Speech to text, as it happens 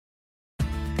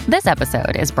This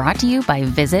episode is brought to you by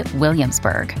Visit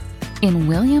Williamsburg. In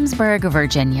Williamsburg,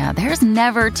 Virginia, there's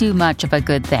never too much of a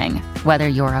good thing. Whether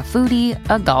you're a foodie,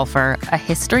 a golfer, a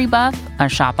history buff, a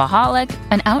shopaholic,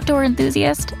 an outdoor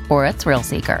enthusiast, or a thrill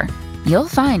seeker, you'll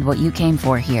find what you came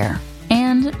for here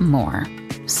and more.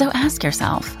 So ask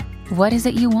yourself, what is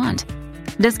it you want?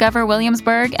 Discover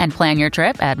Williamsburg and plan your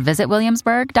trip at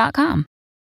visitwilliamsburg.com.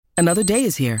 Another day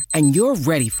is here, and you're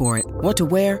ready for it. What to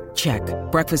wear? Check.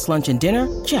 Breakfast, lunch, and dinner?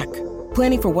 Check.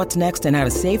 Planning for what's next and how to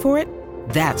save for it?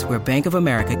 That's where Bank of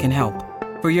America can help.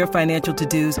 For your financial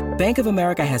to-dos, Bank of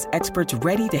America has experts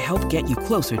ready to help get you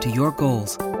closer to your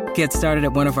goals. Get started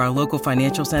at one of our local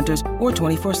financial centers or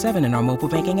 24/7 in our mobile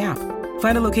banking app.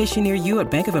 Find a location near you at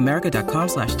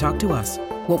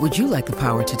bankofamerica.com/talktous. What would you like the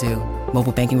power to do?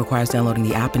 Mobile banking requires downloading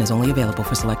the app and is only available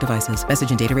for select devices.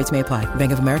 Message and data rates may apply.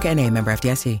 Bank of America N.A., member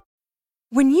FDIC.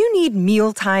 When you need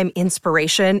mealtime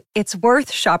inspiration, it's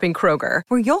worth shopping Kroger,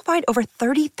 where you'll find over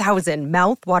 30,000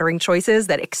 mouth-watering choices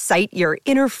that excite your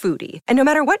inner foodie. And no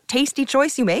matter what tasty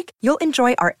choice you make, you'll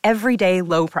enjoy our everyday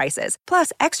low prices,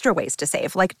 plus extra ways to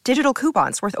save, like digital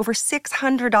coupons worth over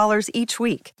 $600 each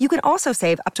week. You can also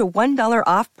save up to $1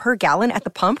 off per gallon at the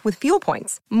pump with fuel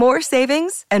points. More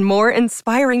savings and more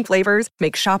inspiring flavors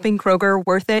make shopping Kroger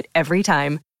worth it every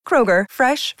time. Kroger,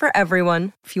 fresh for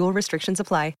everyone. Fuel restrictions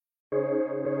apply.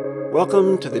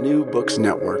 Welcome to the New Books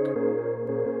Network.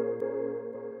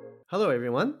 Hello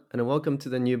everyone, and welcome to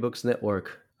the New Books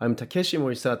Network. I'm Takeshi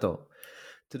Morisato.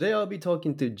 Today I'll be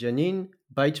talking to Janine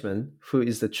Beichman, who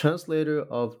is the translator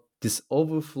of This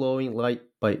Overflowing Light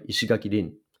by Ishigaki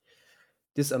Rin.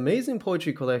 This amazing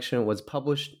poetry collection was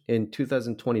published in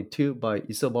 2022 by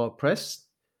Isobar Press.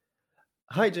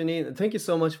 Hi Janine, thank you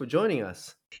so much for joining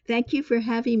us. Thank you for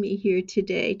having me here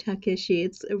today, Takeshi.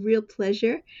 It's a real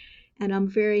pleasure. And I'm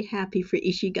very happy for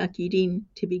Ishigaki Rin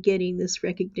to be getting this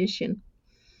recognition.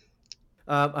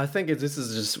 I think this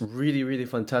is just really, really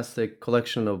fantastic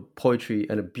collection of poetry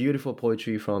and a beautiful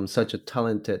poetry from such a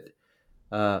talented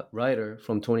writer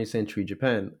from 20th century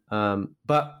Japan.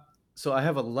 So I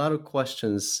have a lot of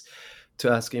questions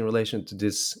to ask in relation to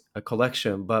this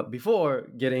collection. But before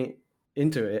getting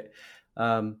into it,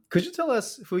 could you tell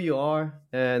us who you are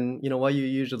and what you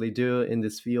usually do in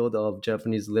this field of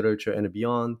Japanese literature and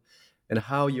beyond? And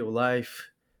how your life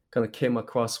kind of came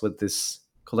across with this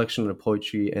collection of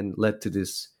poetry and led to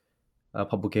this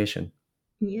publication?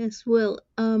 Yes, well,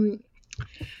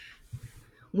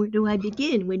 where do I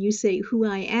begin? When you say who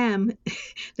I am,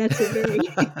 that's a very,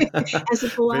 as a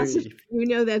philosopher,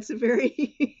 that's a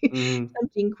very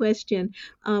tempting question.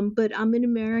 But I'm an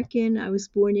American. I was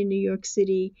born in New York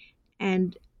City,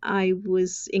 and I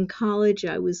was in college.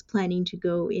 I was planning to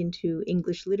go into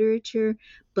English literature,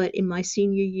 but in my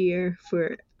senior year,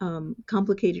 for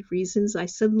complicated reasons, I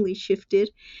suddenly shifted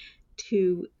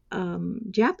to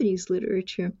Japanese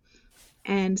literature.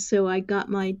 And so I got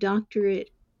my doctorate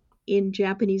in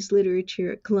Japanese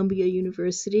literature at Columbia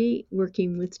University,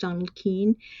 working with Donald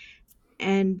Keene.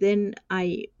 And then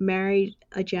I married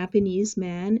a Japanese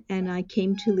man, and I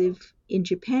came to live in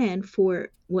Japan for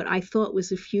what I thought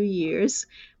was a few years,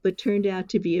 but turned out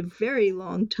to be a very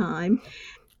long time.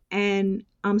 And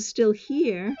I'm still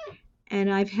here, and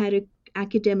I've had an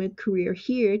academic career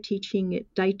here teaching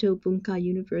at Daito Bunka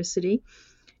University,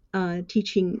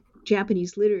 teaching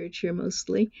Japanese literature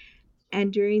mostly.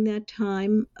 And during that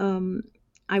time,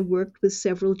 I worked with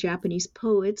several Japanese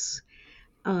poets,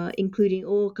 including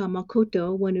Ooka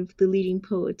Makoto, one of the leading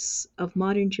poets of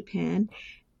modern Japan.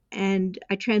 And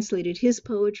I translated his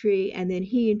poetry, and then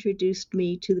he introduced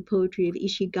me to the poetry of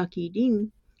Ishigaki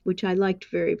Rin, which I liked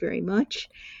very, very much.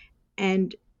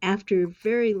 And after a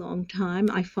very long time,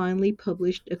 I finally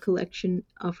published a collection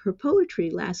of her poetry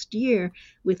last year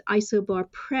with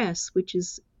Isobar Press, which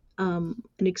is an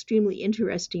extremely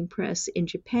interesting press in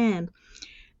Japan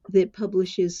that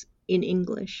publishes in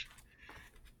English.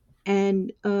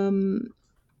 And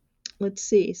let's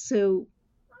see, so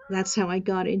that's how I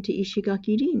got into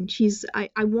Ishigaki Rin.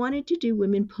 I wanted to do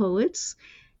women poets,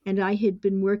 and I had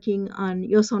been working on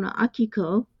Yosona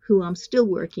Akiko, who I'm still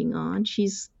working on.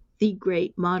 She's the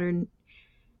great modern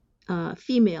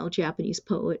female Japanese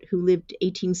poet who lived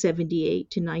 1878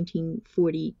 to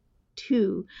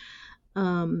 1942.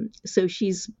 So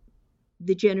she's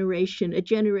a generation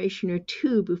or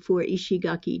two before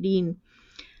Ishigaki Rin,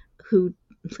 who,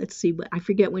 let's see, I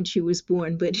forget when she was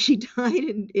born, but she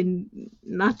died in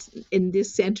not in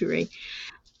this century.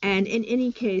 And in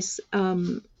any case,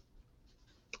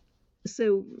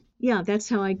 so yeah, that's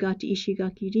how I got to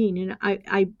Ishigaki Rin. And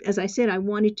I, as I said, I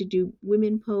wanted to do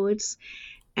women poets,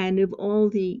 and of all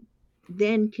the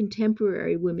then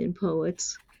contemporary women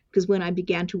poets, because when I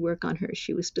began to work on her,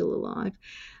 she was still alive.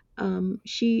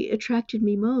 She attracted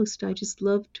me most. I just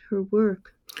loved her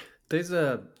work. There's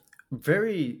a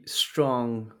very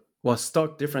strong, well,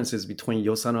 stark differences between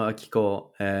Yosano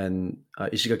Akiko and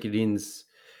Ishigaki Rin's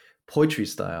poetry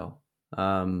style.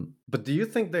 But do you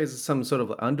think there's some sort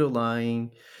of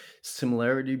underlying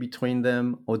similarity between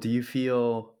them, or do you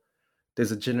feel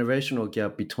there's a generational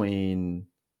gap between,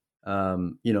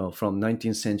 from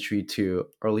 19th century to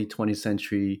early 20th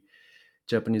century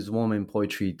Japanese woman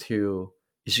poetry to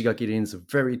Ishigaki Rin's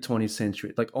very 20th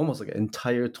century, like almost like an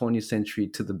entire 20th century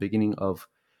to the beginning of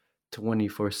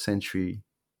 21st century?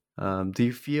 Do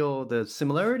you feel the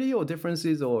similarity or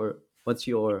differences, or what's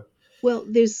your? Well,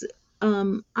 there's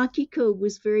Akiko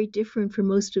was very different from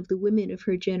most of the women of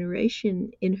her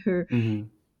generation Mhm.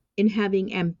 in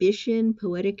having ambition,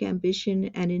 poetic ambition,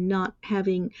 and in not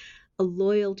having a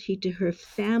loyalty to her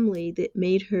family that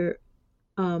made her.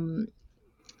 Um,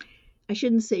 I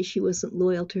shouldn't say she wasn't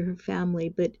loyal to her family,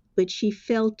 but she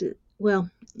felt well.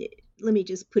 Let me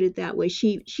just put it that way.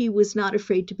 She was not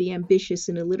afraid to be ambitious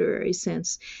in a literary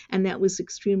sense, and that was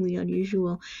extremely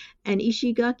unusual. And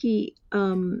Ishigaki.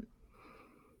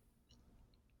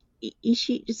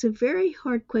 It's a very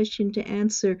hard question to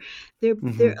answer. They're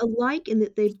Mhm. alike in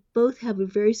that they both have a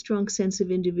very strong sense of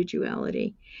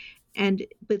individuality,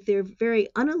 but they're very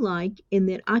unalike in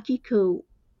that Akiko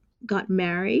got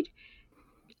married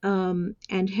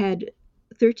and had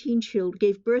 13 children,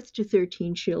 gave birth to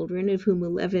 13 children, of whom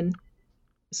 11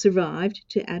 survived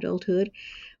to adulthood,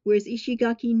 whereas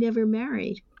Ishigaki never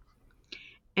married.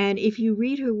 And if you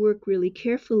read her work really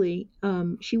carefully,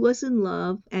 she was in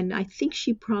love, and I think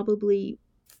she probably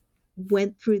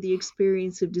went through the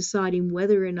experience of deciding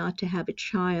whether or not to have a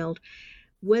child.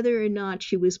 Whether or not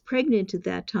she was pregnant at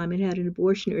that time and had an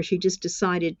abortion, or she just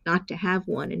decided not to have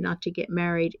one and not to get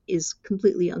married, is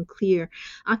completely unclear.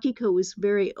 Akiko was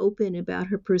very open about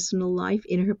her personal life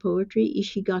in her poetry.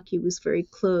 Ishigaki was very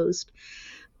closed.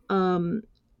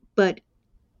 But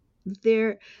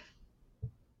there,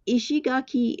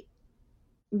 Ishigaki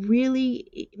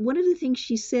really, one of the things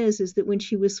she says is that when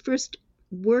she was first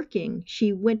working,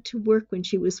 she went to work when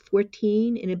she was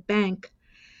 14 in a bank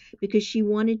because she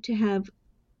wanted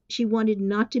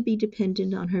not to be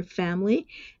dependent on her family,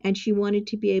 and she wanted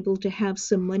to be able to have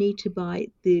some money to buy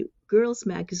the girls'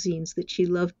 magazines that she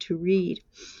loved to read.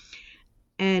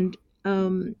 And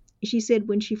she said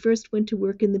when she first went to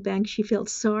work in the bank, she felt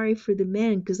sorry for the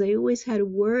men because they always had to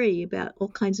worry about all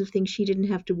kinds of things she didn't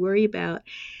have to worry about.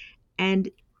 And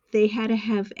they had to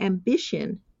have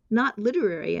ambition, not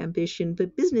literary ambition,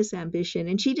 but business ambition.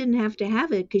 And she didn't have to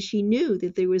have it because she knew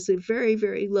that there was a very,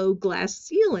 very low glass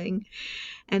ceiling.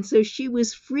 And so she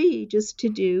was free just to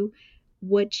do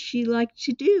what she liked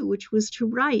to do, which was to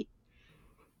write.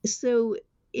 So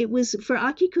it was for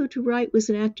Akiko to write was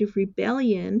an act of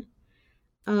rebellion,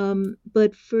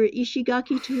 but for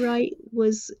Ishigaki to write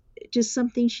was just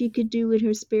something she could do in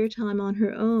her spare time on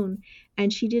her own,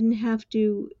 and she didn't have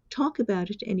to talk about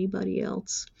it to anybody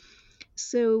else.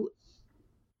 So,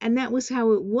 and that was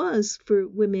how it was for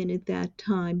women at that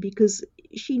time because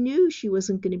she knew she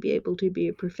wasn't going to be able to be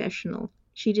a professional.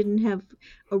 She didn't have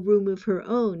a room of her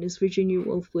own, as Virginia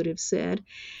Woolf would have said.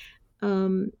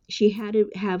 She had to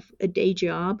have a day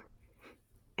job,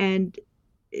 and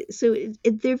so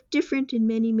they're different in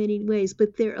many, many ways,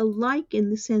 but they're alike in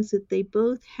the sense that they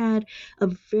both had a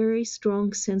very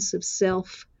strong sense of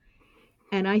self.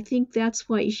 And I think that's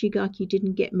why Ishigaki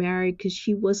didn't get married because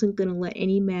she wasn't going to let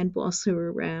any man boss her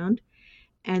around.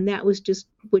 And that was just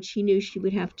what she knew she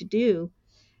would have to do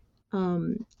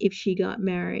if she got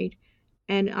married.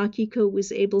 And Akiko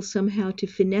was able somehow to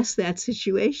finesse that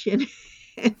situation.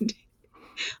 And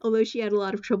although she had a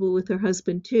lot of trouble with her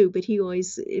husband too, but it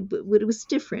was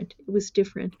different. It was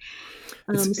different.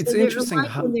 It's So they're interesting alike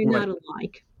how, and they're right. not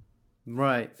alike.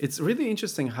 Right. It's really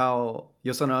interesting how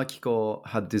Yosano Akiko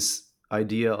had this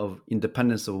idea of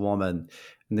independence of woman.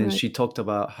 And then Right. she talked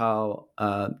about how,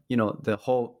 the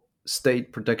whole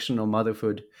state protection of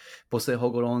motherhood, Bose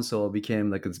Hogoronso,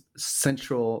 became like a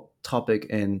central topic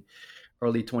in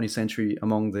early 20th century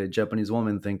among the Japanese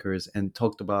women thinkers, and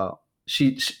talked about,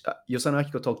 Yosano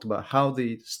Akiko talked about how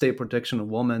the state protection of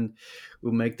women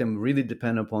will make them really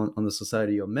depend upon on the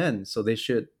society of men. So they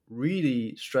should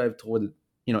really strive toward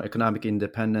economic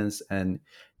independence and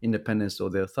independence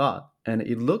of their thought. And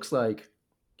it looks like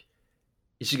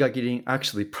Ishigaki Rin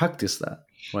actually practiced that,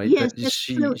 right? Yes, That that's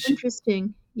so she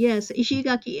interesting. Yes,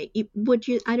 Ishigaki,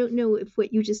 I don't know if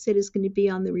what you just said is going to be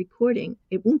on the recording.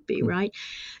 It won't be, right?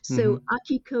 So Mhm.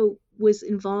 Akiko was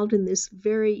involved in this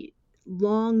very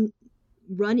long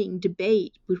running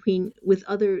debate with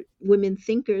other women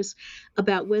thinkers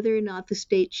about whether or not the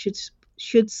state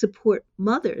should support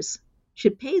mothers,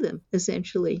 should pay them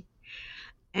essentially.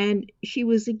 And she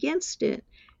was against it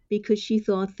because she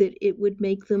thought that it would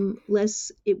make them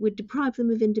less, it would deprive them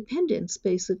of independence,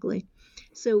 basically.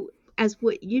 So, as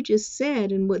what you just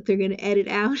said, and what they're going to edit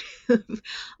out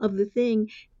of the thing,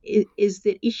 is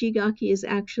that Ishigaki is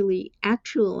actually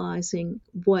actualizing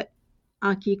what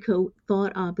Akiko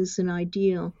thought of as an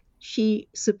ideal. She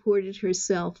supported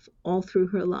herself all through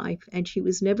her life, and she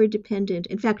was never dependent.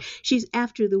 In fact, she's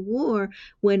after the war,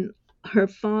 when her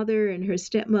father and her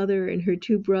stepmother and her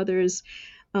two brothers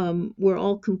were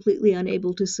all completely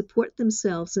unable to support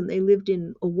themselves, and they lived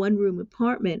in a one-room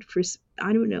apartment for,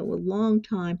 I don't know, a long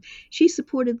time. She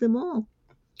supported them all.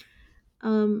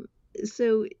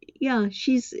 So yeah,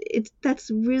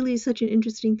 that's really such an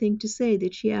interesting thing to say,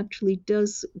 that she actually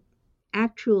does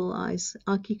actualize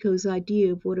Akiko's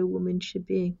idea of what a woman should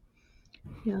be.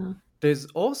 Yeah. There's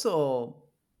also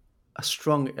a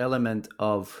strong element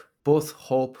of both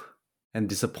hope and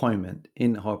disappointment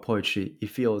in her poetry. It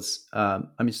feels,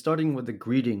 starting with the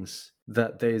greetings,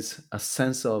 that there's a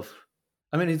sense of,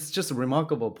 it's just a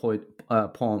remarkable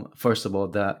poem, first of all,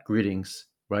 that greetings,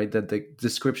 right? That the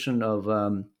description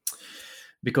of,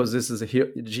 because this is a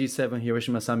G7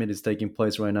 Hiroshima summit is taking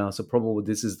place right now, so probably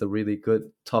this is the really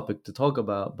good topic to talk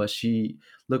about. But she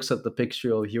looks at the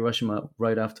picture of Hiroshima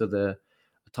right after the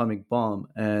atomic bomb,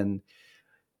 and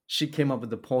she came up with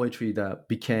the poetry that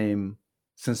became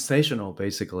sensational,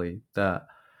 basically, that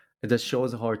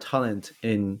shows her talent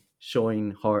in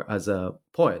showing her as a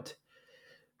poet.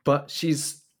 But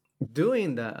she's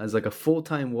doing that as like a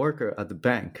full-time worker at the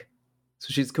bank.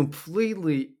 So she's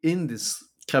completely in this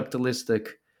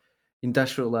capitalistic,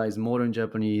 industrialized, modern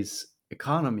Japanese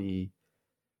economy.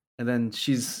 And then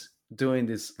she's doing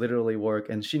this literally work,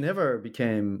 and she never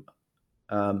became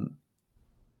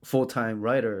full-time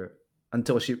writer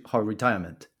until her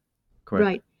retirement. Correct?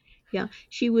 Right. Yeah.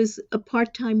 She was a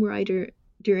part-time writer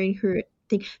during her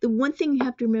thing. The one thing you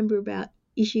have to remember about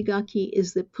Ishigaki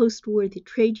is that post-war, the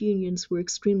trade unions were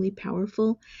extremely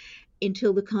powerful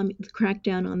until the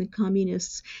crackdown on the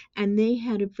communists, and they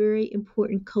had a very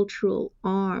important cultural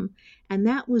arm, and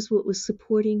that was what was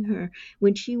supporting her.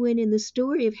 When she went in, the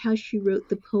story of how she wrote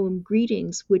the poem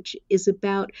Greetings, which is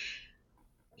about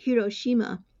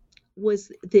Hiroshima,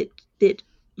 was that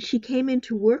she came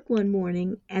into work one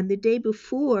morning, and the day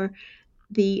before,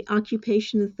 the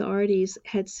occupation authorities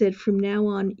had said, from now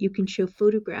on, you can show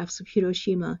photographs of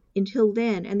Hiroshima. Until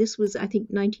then, and this was, I think,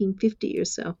 1950 or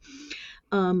so,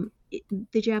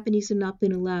 the Japanese had not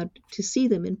been allowed to see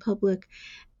them in public.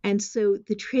 And so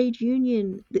the trade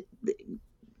union, the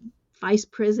vice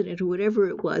president or whatever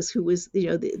it was, who was,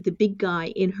 the big guy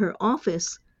in her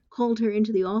office, called her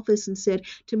into the office and said,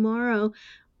 tomorrow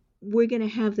we're going to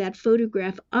have that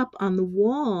photograph up on the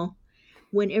wall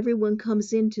when everyone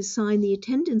comes in to sign the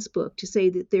attendance book to say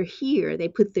that they're here. They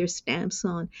put their stamps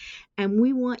on. And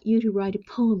we want you to write a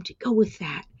poem to go with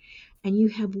that. And you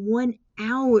have 1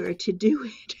 hour to do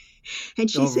it. And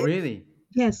she said, really?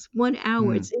 Yes, 1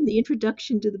 hour. It's in the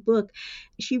introduction to the book.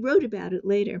 She wrote about it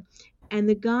later. And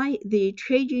the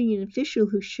trade union official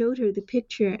who showed her the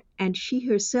picture, and she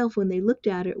herself, when they looked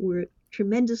at it, were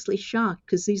tremendously shocked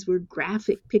because these were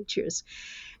graphic pictures.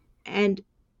 And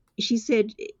she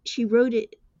said she wrote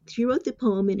the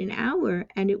poem in an hour,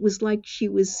 and it was like she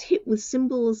was hit with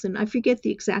symbols, and I forget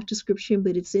the exact description,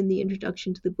 but it's in the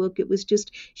introduction to the book. It was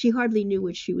just, she hardly knew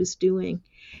what she was doing.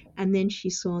 And then she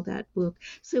saw that book.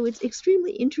 So it's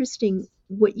extremely interesting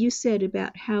what you said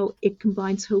about how it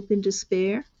combines hope and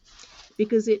despair,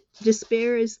 because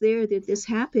despair is there that this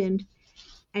happened.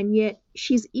 And yet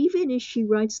even as she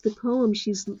writes the poem,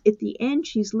 she's at the end,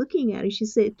 she's looking at it. She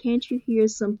said, can't you hear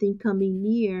something coming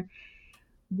near?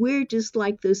 We're just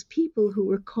like those people who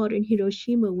were caught in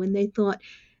Hiroshima when they thought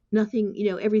nothing,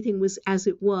 everything was as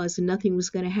it was and nothing was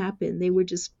going to happen.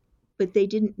 But they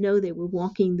didn't know they were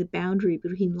walking the boundary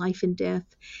between life and death.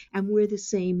 And we're the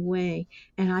same way.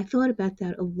 And I thought about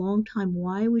that a long time.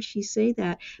 Why would she say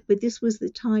that? But this was the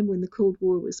time when the Cold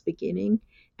War was beginning,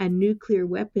 and nuclear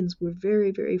weapons were very,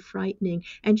 very frightening.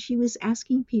 And she was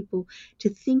asking people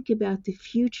to think about the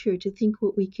future, to think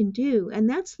what we can do. And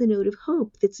that's the note of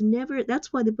hope.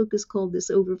 That's why the book is called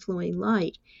This Overflowing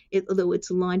Light, although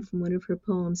it's a line from one of her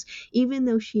poems. Even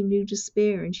though she knew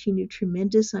despair and she knew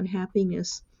tremendous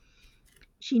unhappiness,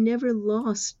 she never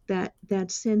lost that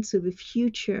sense of a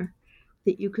future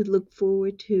that you could look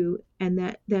forward to,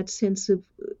 and that sense of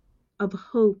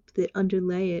hope that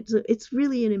underlay it. So it's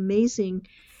really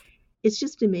it's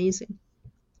just amazing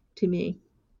to me,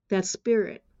 that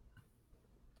spirit.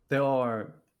 there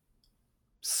are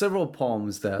several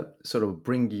poems that sort of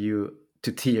bring you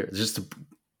to tears.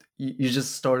 You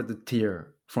just started to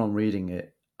tear from reading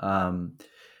it.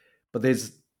 But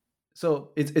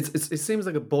it seems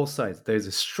like a both sides. There's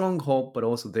a strong hope, but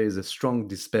also there's a strong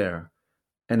despair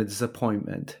and a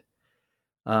disappointment.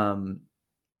 Um,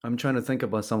 I'm trying to think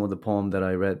about some of the poems that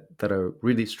I read that are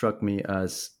really struck me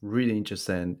as really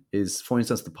interesting. Is, for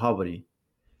instance, the poverty.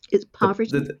 It's The,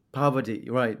 poverty. the poverty,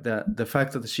 right? The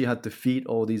fact that she had to feed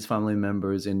all these family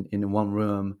members in one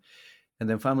room, and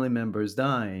then family members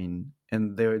dying,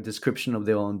 and their description of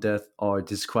their own death are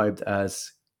described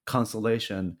as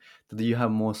consolation, that you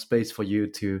have more space for you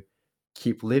to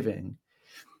keep living.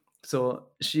 So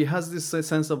she has this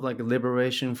sense of like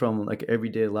liberation from like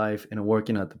everyday life and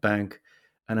working at the bank,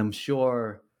 and I'm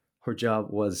sure her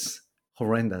job was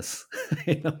horrendous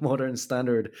in a modern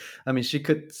standard. I mean, she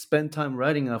could spend time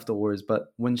writing afterwards,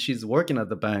 but when she's working at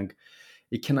the bank,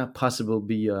 it cannot possibly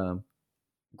be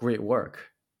great work,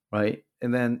 right?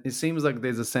 And then it seems like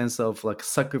there's a sense of like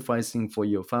sacrificing for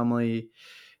your family.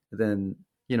 Then,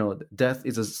 death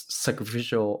is a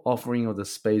sacrificial offering of the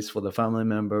space for the family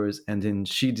members. And then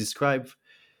she described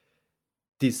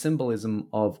the symbolism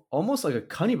of almost like a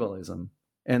cannibalism,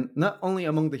 and not only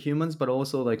among the humans, but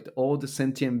also like all the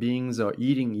sentient beings are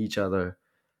eating each other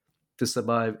to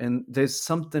survive. And there's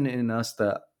something in us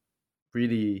that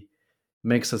really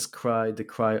makes us cry the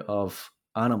cry of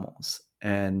animals.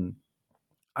 And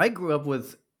I grew up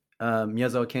with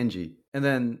Miyazawa Kenji, and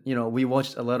then we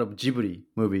watched a lot of Ghibli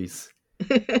movies.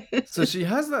 So she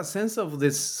has that sense of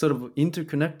this sort of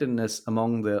interconnectedness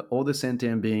among all the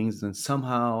sentient beings, and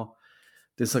somehow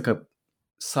there's like a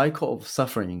cycle of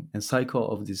suffering and cycle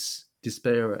of this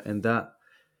despair, and that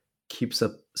keeps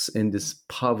us in this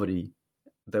poverty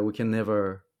that we can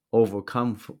never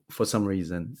overcome for some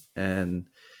reason. And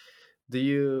do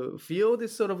you feel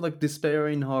this sort of like despair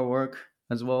in her work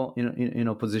as well, in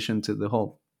opposition to the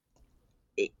hope?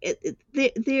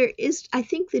 There is, I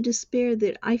think, the despair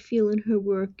that I feel in her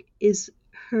work is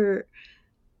her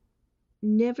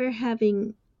never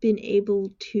having been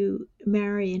able to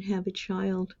marry and have a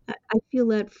child. I feel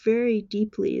that very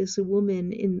deeply as a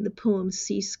woman in the poem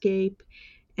Seascape,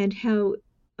 and how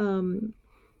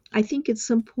I think at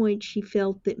some point she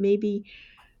felt that maybe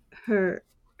her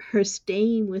her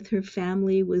staying with her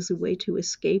family was a way to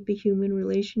escape a human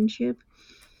relationship.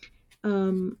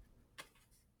 Um,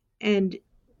 and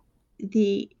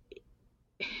the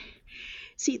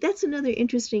See, that's another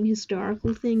interesting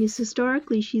historical thing. Is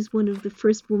historically, she's one of the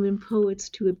first women poets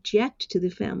to object to the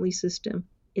family system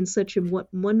in such a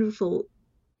wonderful,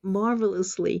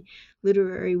 marvelously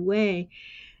literary way.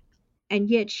 And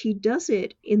yet she does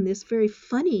it in this very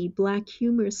funny black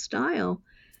humor style.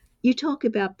 You talk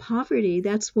about poverty,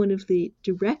 that's one of the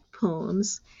direct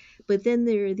poems. But then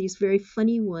there are these very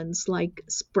funny ones like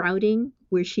Sprouting,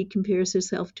 where she compares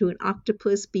herself to an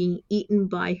octopus being eaten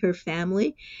by her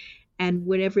family, and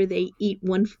whenever they eat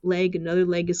one leg, another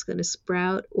leg is going to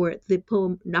sprout. Or the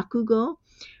poem Nakugo,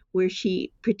 where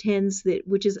she pretends that,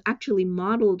 which is actually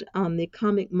modeled on the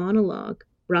comic monologue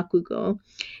Rakugo,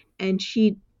 and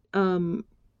she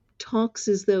talks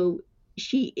as though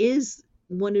she is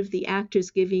one of the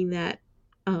actors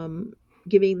um,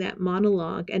 giving that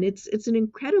monologue, and it's an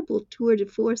incredible tour de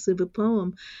force of a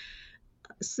poem.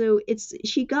 So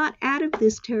she got out of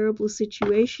this terrible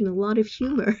situation a lot of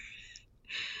humor.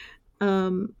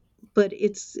 um, but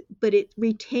it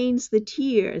retains the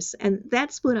tears, and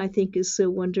that's what I think is so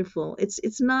wonderful.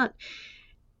 It's not,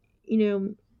 you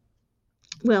know,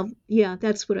 well, yeah,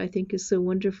 that's what I think is so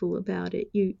wonderful about it.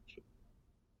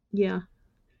 Yeah,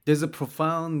 There's a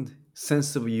profound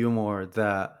sense of humor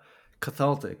that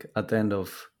cathartic at the end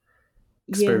of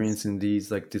yes, experiencing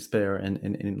these like despair and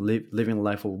living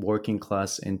life of working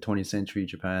class in 20th century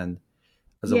Japan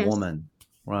as a yes, woman,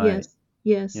 right? yes,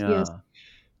 yes, yes. Yeah.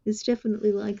 It's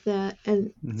definitely like that.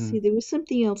 And Hmm. see, there was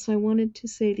something else I wanted to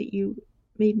say that you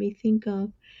made me think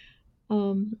of.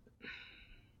 Um,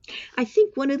 I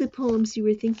think one of the poems you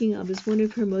were thinking of is one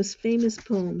of her most famous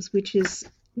poems, which is,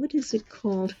 what is it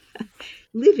called?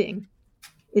 Living.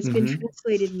 It's been Hmm.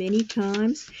 translated many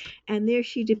times, and there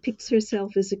she depicts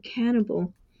herself as a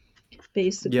cannibal,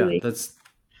 Yeah, basically. that's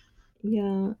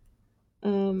Yeah,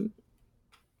 um,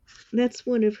 that's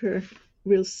one of her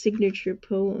real signature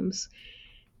poems.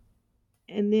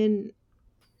 And then,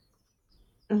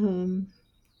 um,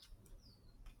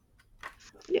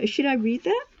 should I read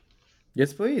that?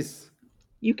 yes, please.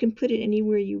 You can put it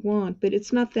anywhere you want, but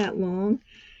it's not that long.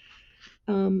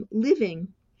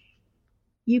 Living.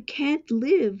 You can't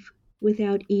live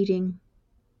without eating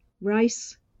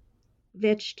rice,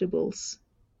 vegetables,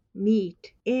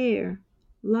 meat, air,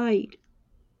 light,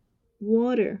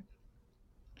 water,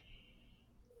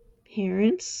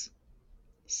 parents,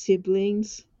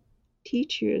 siblings,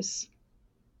 teachers,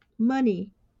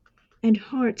 money, and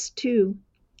hearts too.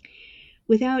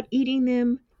 Without eating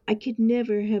them, I could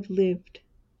never have lived.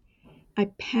 I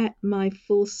pat my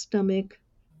full stomach,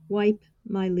 wipe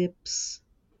my lips.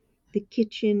 The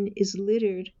kitchen is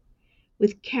littered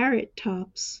with carrot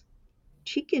tops,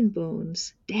 chicken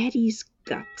bones, daddy's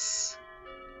guts.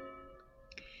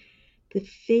 The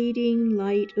fading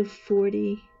light of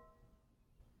 40.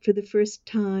 For the first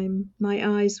time,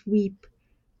 my eyes weep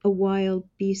a wild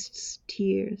beast's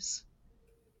tears.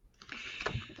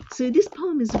 So this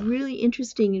poem is really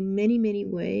interesting in many, many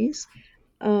ways.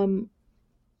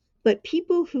 But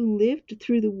people who lived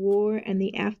through the war and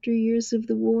the after years of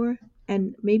the war,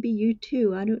 and maybe you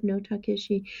too, I don't know,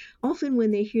 Takeshi, often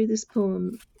when they hear this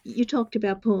poem, you talked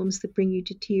about poems that bring you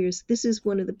to tears. This is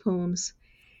one of the poems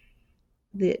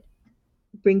that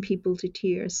bring people to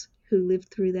tears who lived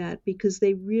through that, because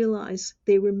they realize,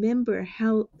 they remember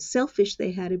how selfish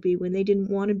they had to be when they didn't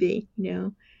want to be, you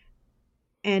know.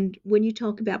 And when you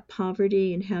talk about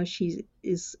poverty and how she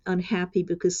is unhappy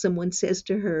because someone says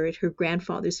to her at her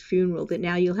grandfather's funeral that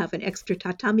now you'll have an extra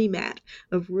tatami mat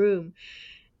of room,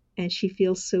 and she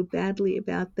feels so badly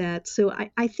about that. So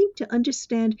I think to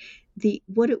understand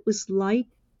what it was like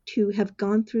to have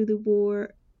gone through the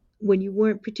war when you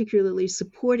weren't particularly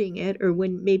supporting it, or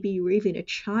when maybe you were even a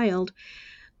child,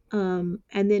 and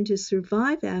then to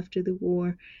survive after the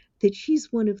war, that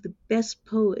she's one of the best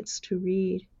poets to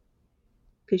read,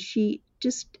 because she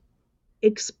just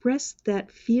expressed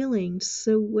that feeling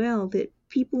so well that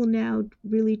people now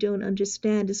really don't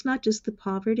understand. It's not just the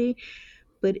poverty,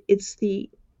 but it's the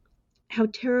how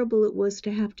terrible it was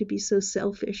to have to be so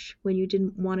selfish when you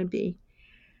didn't want to be.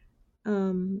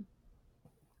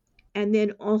 And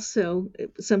then also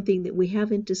something that we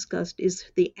haven't discussed is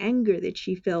the anger that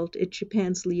she felt at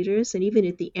Japan's leaders and even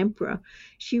at the emperor.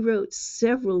 She wrote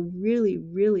several really,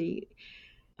 really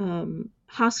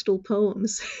hostile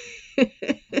poems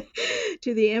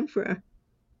to the emperor.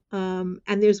 And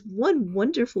there's one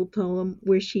wonderful poem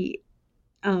where she,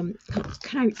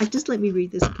 just let me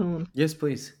read this poem. Yes,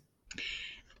 please.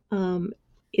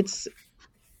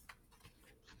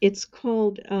 It's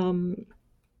called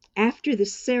After the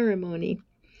Ceremony,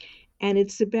 and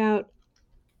it's about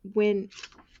when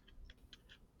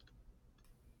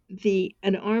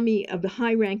an army of the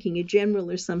high-ranking, a general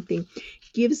or something,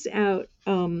 gives out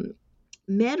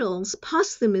medals,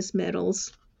 posthumous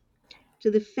medals,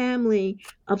 to the family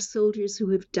of soldiers who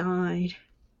have died.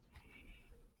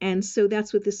 And so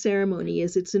that's what the ceremony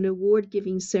is. It's an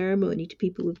award-giving ceremony to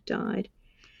people who've died.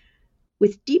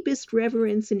 With deepest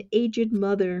reverence, an aged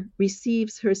mother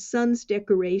receives her son's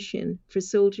decoration for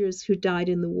soldiers who died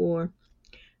in the war.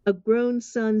 A grown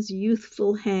son's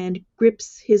youthful hand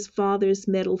grips his father's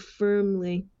medal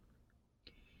firmly.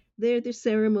 There the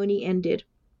ceremony ended.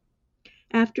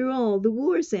 After all, the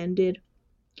war's ended.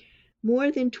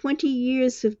 More than 20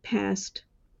 years have passed.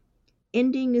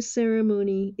 Ending a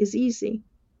ceremony is easy.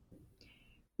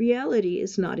 Reality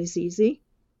is not as easy.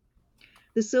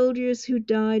 The soldiers who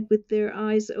died with their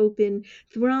eyes open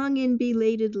throng in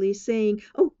belatedly, saying,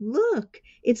 "Oh, look,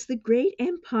 it's the great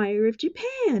empire of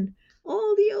Japan.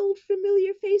 All the old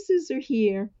familiar faces are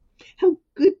here. How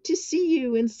good to see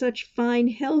you in such fine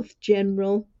health,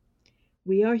 General.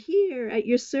 We are here at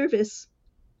your service.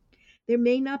 There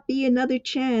may not be another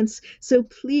chance, so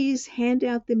please hand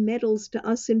out the medals to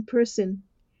us in person.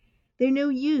 They're no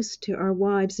use to our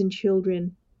wives and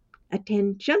children.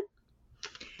 Attention!"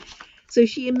 So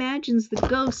she imagines the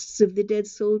ghosts of the dead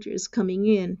soldiers coming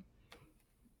in.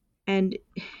 And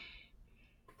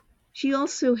she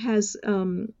also has,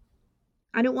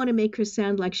 I don't want to make her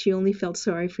sound like she only felt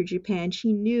sorry for Japan.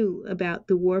 She knew about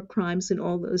the war crimes and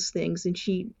all those things, and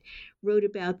she wrote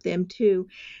about them too.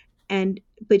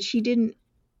 But she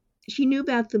knew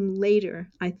about them later,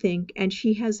 I think. And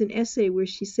she has an essay where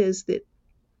she says that,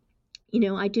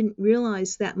 I didn't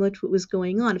realize that much what was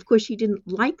going on. Of course, she didn't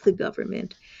like the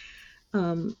government.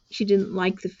 She didn't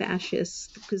like the fascists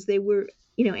because they were,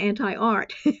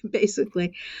 anti-art,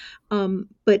 basically.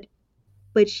 But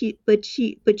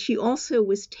she also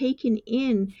was taken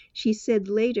in, she said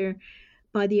later,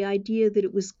 by the idea that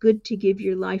it was good to give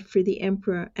your life for the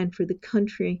emperor and for the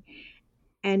country.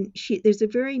 And there's a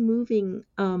very moving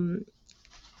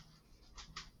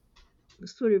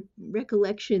sort of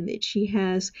recollection that she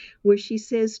has where she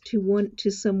says to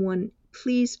someone,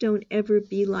 "Please don't ever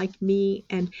be like me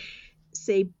and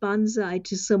say banzai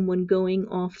to someone going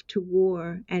off to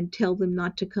war and tell them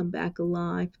not to come back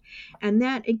alive. And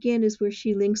that again is where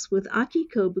she links with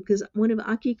Akiko, because one of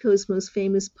Akiko's most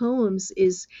famous poems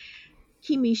is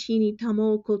Kimishi ni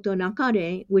Tamo Koto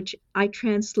Nakare, which I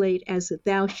translate as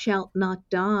Thou Shalt Not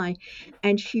Die.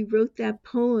 And she wrote that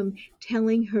poem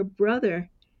telling her brother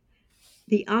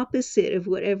the opposite of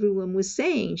what everyone was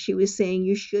saying. She was saying,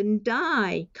 you shouldn't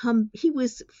die. Come, he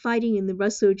was fighting in the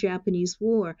Russo-Japanese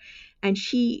War, and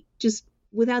she just,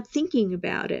 without thinking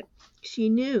about it, she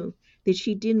knew that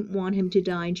she didn't want him to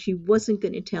die, and she wasn't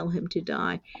going to tell him to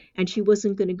die, and she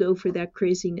wasn't going to go for that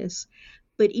craziness.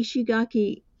 But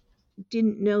Ishigaki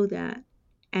didn't know that,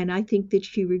 and I think that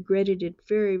she regretted it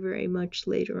very, very much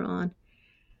later on.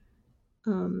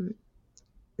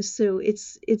 So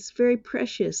it's very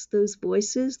precious, those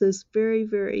voices, those very,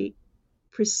 very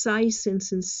precise and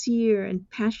sincere and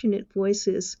passionate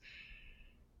voices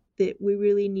that we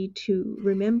really need to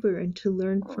remember and to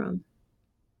learn from.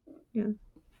 Yeah.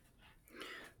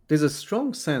 There's a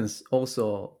strong sense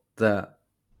also that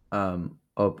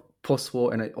of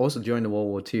post-war and also during the World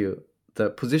War II, the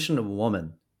position of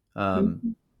women,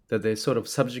 Mhm. that they sort of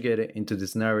subjugated into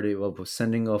this narrative of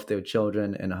sending off their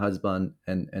children and husband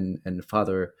and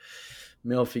father,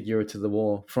 male figure to the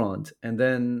war front. And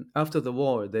then after the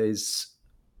war, there's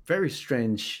very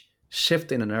strange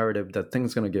shift in the narrative that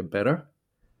things going to get better.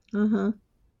 Uh-huh.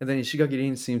 And then Ishigaki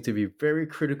Rin seemed to be very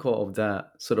critical of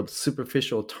that sort of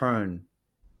superficial turn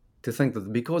to think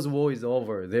that because war is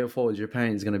over, therefore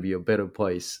Japan is going to be a better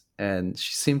place. And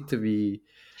she seemed to be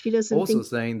She doesn't also think.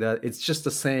 saying that it's just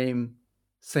the same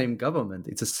government,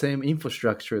 it's the same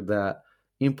infrastructure that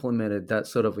implemented that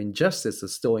sort of injustice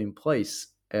is still in place.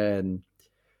 And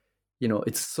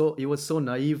it was so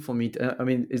naive for me I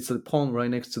mean, it's a poem right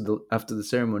next to the after the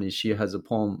ceremony. She has a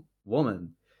poem,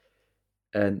 Woman,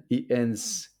 and it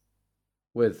ends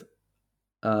with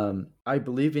I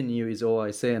believe in you is all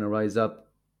I say, and I rise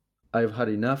up, I've had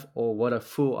enough, or what a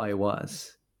fool I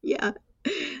was. Yeah.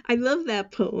 I love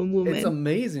that poem, It's Woman.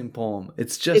 amazing poem.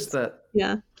 It's just It's, that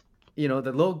yeah,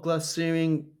 the low glass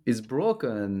ceiling is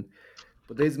broken,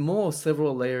 but there's more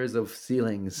several layers of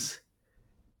ceilings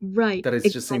right, that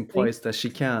it's just in exactly. place that she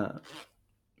can't.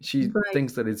 She Right.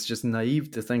 thinks that it's just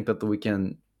naive to think that we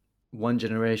can, one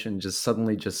generation, just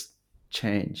suddenly just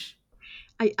change.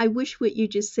 I wish what you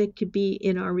just said could be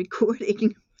in our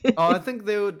recording. Oh, I think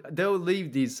they would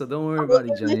leave these, so don't worry Oh, about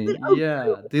it, they listen? Jenny. Oh, good.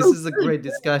 Yeah, this Oh, is a good. great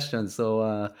discussion. So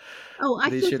Oh,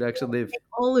 I they thought should you were actually going to leave. take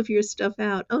all of your stuff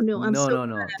out. Oh, no, I'm No, so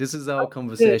no, no. This is our good.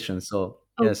 conversation. So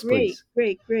Oh, yes, great, please.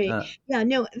 great, great. Uh, Yeah,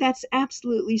 no, that's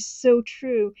absolutely so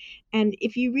true. And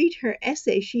if you read her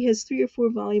essay, she has 3 or 4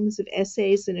 volumes of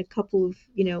essays and a couple of,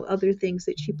 other things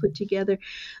that she put together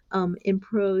in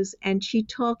prose. And she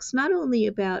talks not only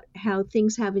about how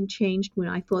things haven't changed when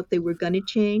I thought they were going to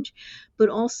change, but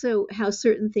also how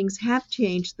certain things have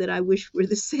changed that I wish were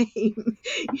the same.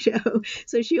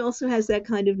 So she also has that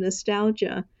kind of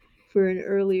nostalgia for an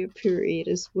earlier period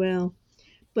as well.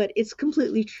 But it's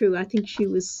completely true. I think she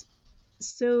was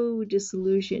so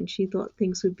disillusioned. She thought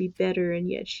things would be better, and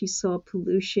yet she saw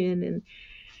pollution and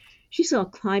she saw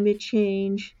climate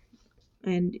change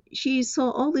and she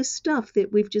saw all this stuff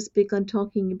that we've just begun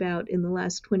talking about in the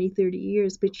last 20, 30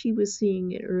 years, but she was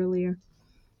seeing it earlier.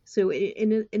 So,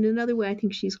 in another way, I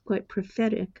think she's quite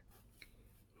prophetic,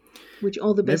 which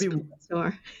all the maybe best poets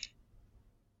are.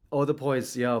 all the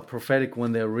poets, yeah, are prophetic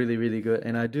when they're really, really good.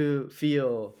 And I do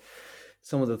feel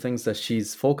some of the things that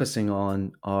she's focusing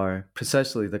on are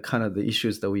precisely the kind of the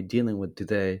issues that we're dealing with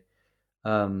today.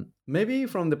 Maybe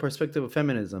from the perspective of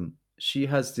feminism, she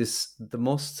has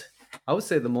I would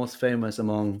say, the most famous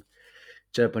among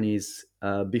Japanese.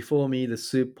 Before me, the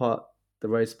soup pot, the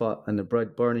rice pot, and the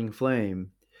bright burning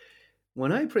flame.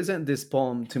 When I present this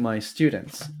poem to my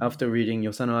students after reading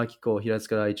Yosano Akiko,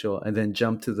 Hiratsuka Raicho, and then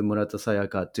jump to the Murata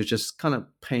Sayaka to just kind of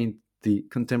paint the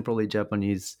contemporary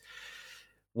Japanese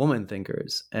woman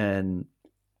thinkers, and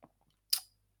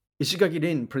Ishigaki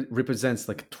Rin represents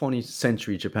like 20th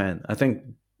century Japan. I think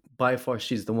by far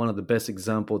she's the one of the best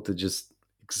example to just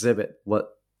exhibit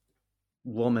what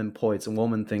woman poets and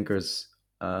woman thinkers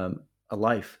a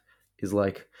life is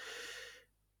like.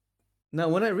 Now,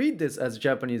 when I read this as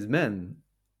Japanese men,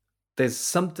 there's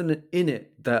something in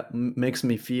it that makes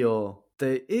me feel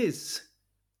there is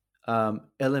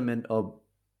element of,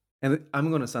 and I'm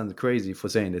going to sound crazy for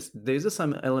saying this, there's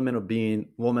some element of being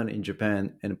woman in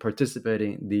Japan and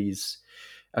participating in these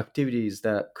activities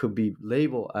that could be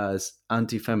labeled as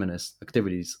anti-feminist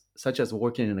activities, such as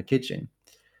working in a kitchen.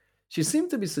 She seemed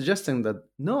to be suggesting that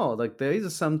no, like there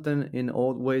is something in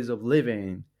old ways of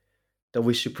living that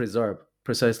we should preserve,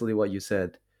 precisely what you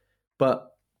said.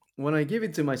 But when I give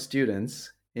it to my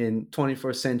students in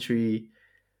 21st century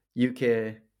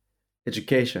UK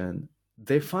education,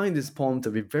 they find this poem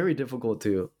to be very difficult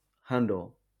to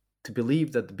handle, to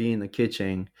believe that being in the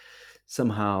kitchen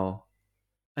somehow,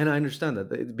 and I understand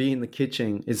that being in the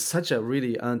kitchen is such a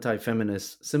really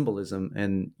anti-feminist symbolism,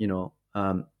 and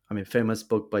I mean, famous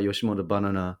book by Yoshimoto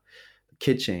Banana,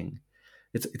 Kitchen.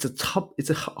 It's a tough, it's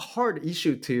a hard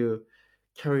issue to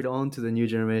carry it on to the new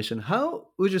generation. How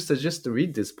would you suggest to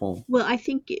read this poem? Well, I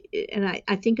think, and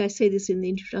I think I say this in the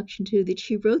introduction too, that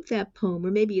she wrote that poem,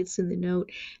 or maybe it's in the note.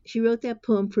 She wrote that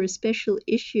poem for a special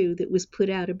issue that was put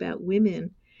out about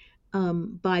women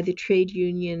by the trade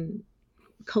union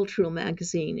cultural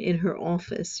magazine in her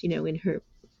office, in her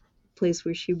place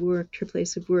where she worked, her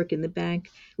place of work in the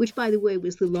bank, which, by the way,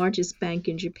 was the largest bank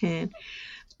in Japan.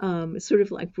 Sort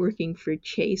of like working for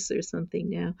Chase or something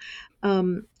now.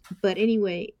 But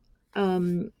anyway,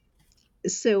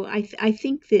 so I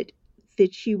think that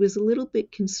she was a little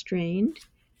bit constrained.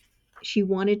 She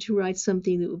wanted to write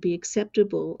something that would be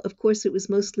acceptable. Of course, it was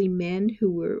mostly men who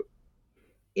were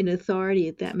in authority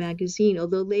at that magazine,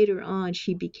 although later on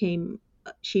she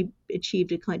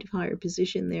achieved a kind of higher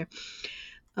position there.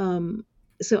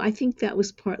 So I think that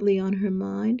was partly on her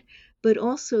mind. But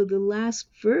also the last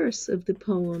verse of the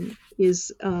poem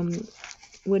is,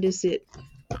 what is it?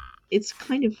 It's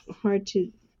kind of hard to,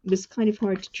 was kind of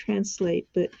hard to translate,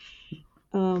 but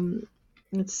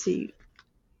let's see,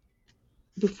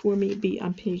 before me be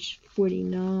on page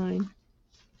 49.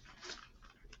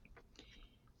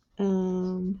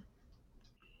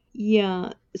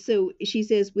 Yeah, so she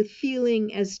says, with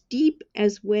feeling as deep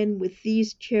as when with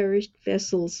these cherished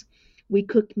vessels we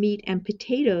cook meat and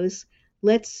potatoes,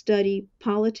 let's study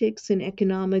politics and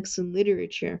economics and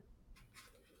literature,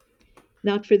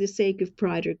 not for the sake of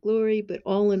pride or glory, but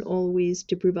all and always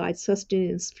to provide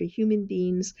sustenance for human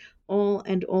beings, all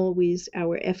and always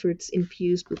our efforts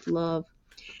infused with love.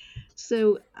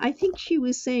 So I think she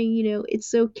was saying,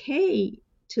 it's okay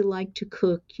to like to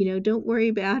cook, don't worry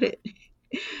about it.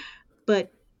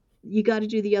 But you got to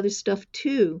do the other stuff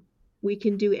too. We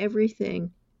can do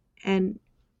everything. And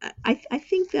I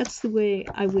think that's the way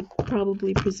I would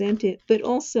probably present it. But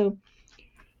also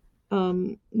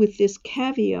with this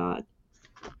caveat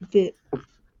that,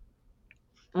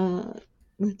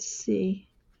 let's see.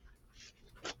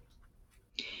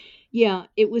 Yeah,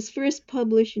 it was first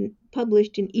published in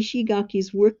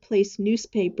Ishigaki's workplace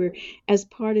newspaper as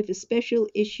part of a special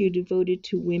issue devoted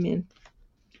to women.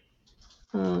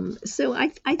 So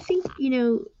I think,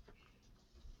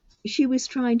 she was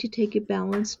trying to take a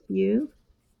balanced view.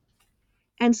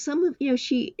 And some of,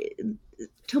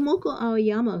 Tomoko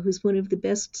Aoyama, who's one of the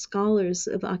best scholars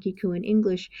of Akiko in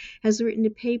English, has written a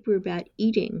paper about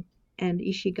eating and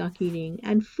Ishigaki eating.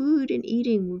 And food and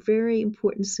eating were very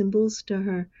important symbols to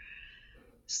her.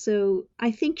 So I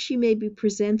think she maybe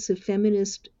presents a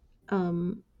feminist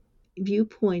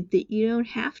viewpoint that you don't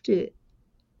have to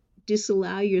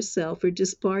disallow yourself or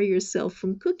disbar yourself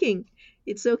from cooking.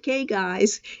 It's okay,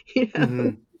 guys.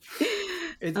 Mm-hmm.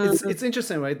 It's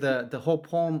interesting, right? The whole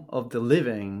poem of the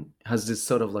living has this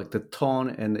sort of like the tone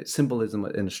and the symbolism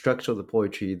and the structure of the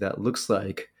poetry that looks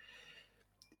like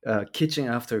kitchen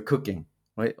after cooking,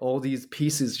 right? All these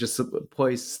pieces just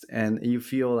placed, and you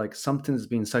feel like something's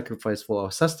being sacrificed for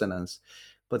our sustenance.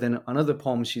 But then another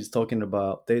poem she's talking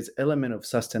about, there's element of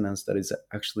sustenance that is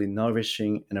actually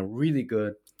nourishing and a really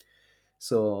good.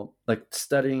 So like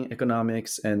studying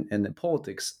economics and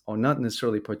politics are not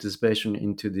necessarily participation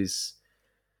into this,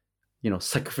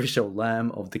 sacrificial lamb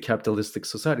of the capitalistic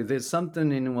society. There's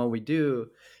something in what we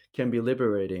do can be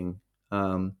liberating.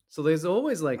 So there's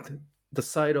always like the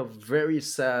side of very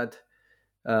sad,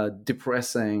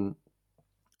 depressing,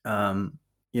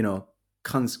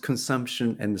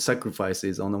 consumption and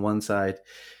sacrifices on the one side,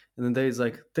 and then there's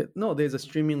like no, there's a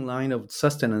streaming line of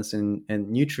sustenance and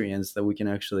nutrients that we can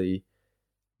actually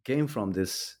gain from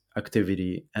this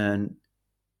activity. And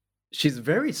she's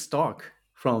very stark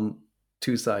from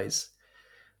two sides,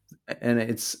 and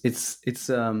it's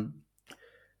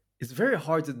very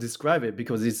hard to describe it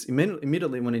because it's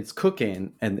immediately when it's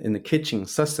cooking and in the kitchen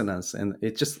sustenance, and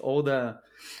it's just all the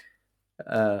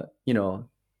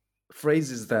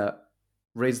phrases that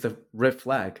raise the red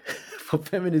flag for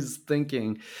feminist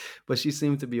thinking. But she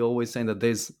seemed to be always saying that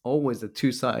there's always the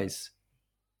two sides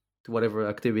to whatever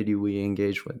activity we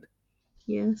engage with.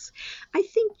 Yes. I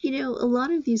think, a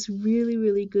lot of these really,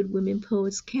 really good women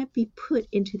poets can't be put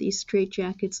into these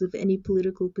straitjackets of any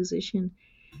political position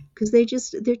because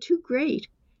they're too great.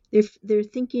 Their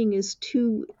thinking is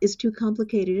too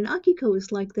complicated. And Akiko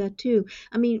is like that too.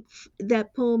 I mean,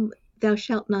 that poem, Thou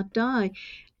Shalt Not Die,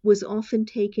 was often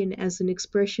taken as an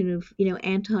expression of,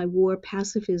 anti-war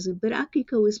pacifism, but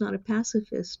Akiko is not a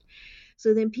pacifist.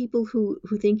 So then people who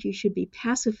think you should be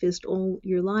pacifist all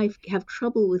your life have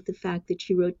trouble with the fact that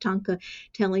she wrote tanka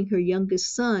telling her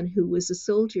youngest son, who was a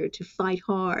soldier, to fight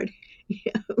hard.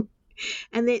 you know.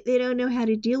 And they don't know how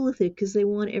to deal with it because they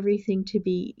want everything to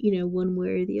be, one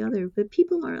way or the other. But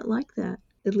people aren't like that.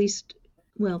 At least,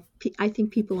 well, I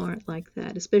think people aren't like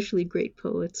that, especially great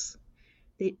poets.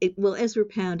 Well, Ezra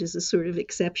Pound is a sort of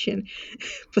exception,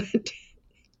 but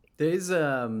There is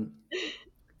the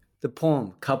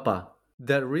poem Kappa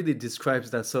that really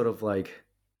describes that sort of like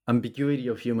ambiguity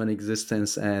of human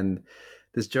existence. And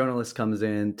this journalist comes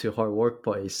in to her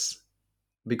workplace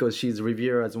because she's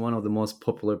revered as one of the most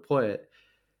popular poet.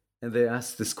 And they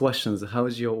ask these questions: how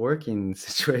is your working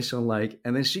situation like?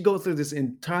 And then she goes through this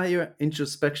entire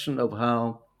introspection of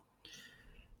how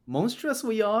monstrous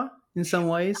we are in some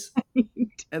ways.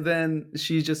 And then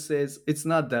she just says, it's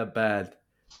not that bad,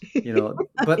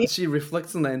 but she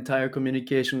reflects on the entire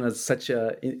communication as such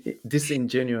a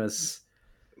disingenuous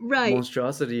right,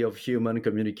 monstrosity of human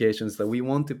communications that we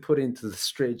want to put into the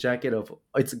straight jacket of,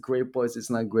 it's a great place, it's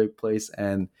not a great place.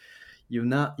 And you're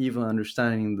not even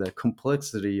understanding the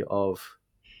complexity of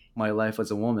my life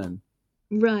as a woman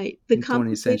right. The in 20th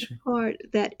complicated century. part,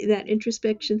 that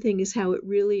introspection thing, is how it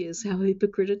really is, how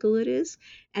hypocritical it is.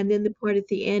 And then the part at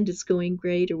the end, it's going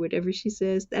great or whatever she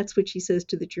says. That's what she says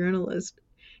to the journalist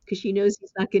because she knows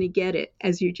he's not going to get it,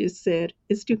 as you just said.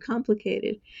 It's too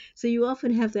complicated. So you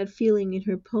often have that feeling in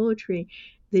her poetry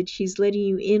that she's letting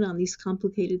you in on these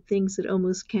complicated things that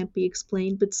almost can't be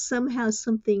explained, but somehow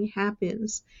something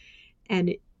happens,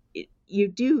 and you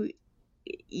do.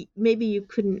 Maybe you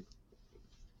couldn't.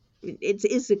 It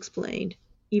is explained,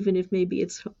 even if maybe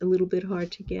it's a little bit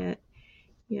hard to get.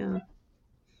 Yeah.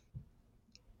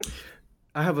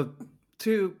 I have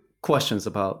two questions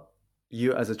about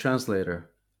you as a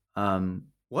translator.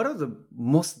 What are the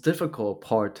most difficult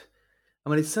part? I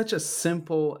mean, it's such a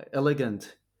simple,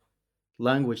 elegant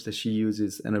language that she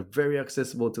uses and are very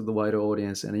accessible to the wider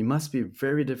audience, and it must be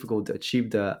very difficult to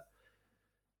achieve that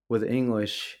with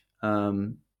English.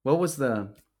 What was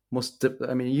the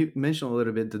I mean, you mentioned a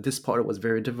little bit that this part was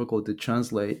very difficult to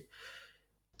translate.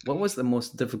 What was the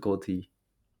most difficulty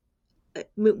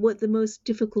What the most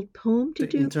difficult poem to in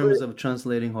do? Or, terms of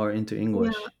translating her into yeah.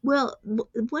 English? Well,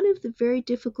 one of the very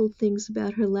difficult things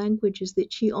about her language is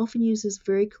that she often uses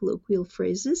very colloquial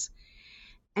phrases.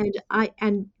 And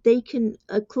they can,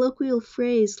 a colloquial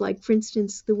phrase, like for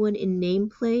instance the one in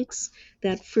nameplates,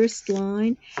 that first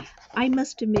line, I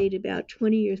must have made about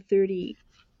 20 or 30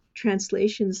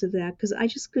 translations of that because I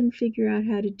just couldn't figure out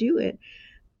how to do it.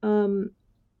 Um,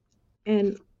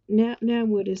 and now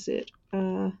what is it?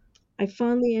 I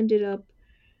finally ended up,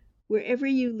 wherever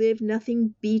you live,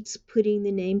 nothing beats putting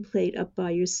the nameplate up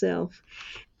by yourself.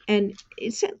 And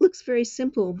looks very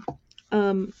simple,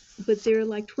 um, but there are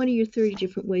like 20 or 30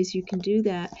 different ways you can do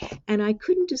that. And I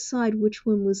couldn't decide which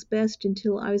one was best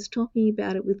until I was talking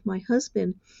about it with my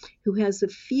husband, who has a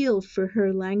feel for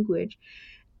her language.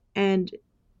 And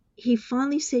he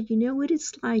finally said, "You know what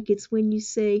it's like? It's when you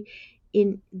say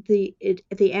in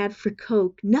the ad for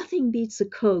Coke, nothing beats a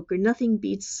Coke, or nothing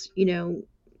beats,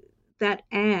 that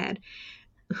ad,"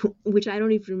 which I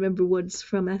don't even remember what it's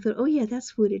from. I thought, "Oh yeah,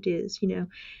 that's what it is."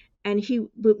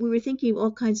 But we were thinking of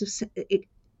all kinds of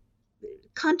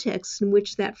contexts in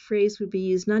which that phrase would be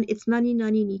used. It's nani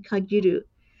nani ni kagiru.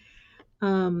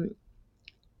 Um,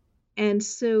 and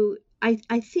so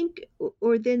I think,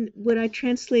 or then what I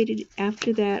translated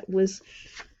after that was,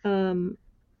 um,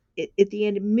 at the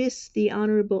end, miss the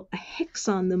honorable, a hex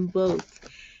on them both.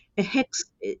 A hex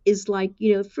is like,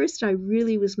 at first I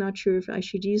really was not sure if I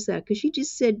should use that because she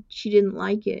just said she didn't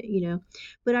like it.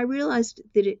 But I realized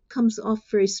that it comes off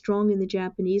very strong in the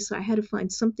Japanese, so I had to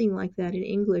find something like that in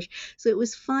English. So it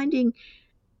was finding,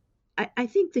 I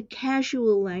think the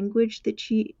casual language that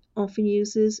she often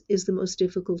uses is the most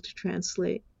difficult to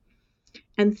translate.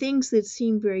 And things that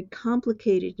seem very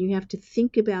complicated, you have to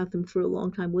think about them for a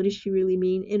long time. What does she really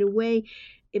mean? In a way,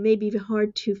 it may be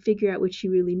hard to figure out what she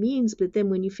really means, but then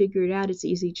when you figure it out, it's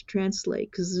easy to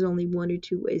translate because there's only one or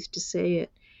two ways to say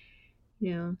it.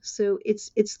 So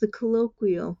it's the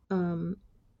colloquial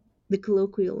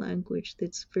language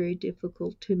that's very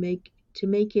difficult to make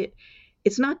it.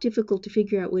 It's not difficult to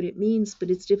figure out what it means, but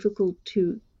it's difficult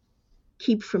to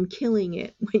keep from killing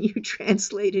it when you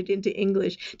translate it into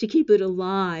English, to keep it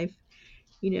alive.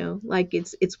 Like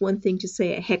it's one thing to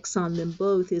say a hex on them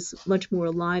both is much more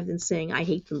alive than saying I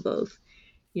hate them both.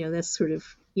 That's sort of,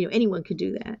 anyone could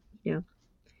do that.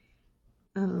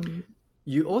 Um,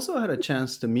 You also had a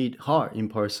chance to meet her in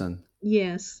person.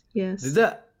 yes, Did yes.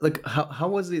 that like how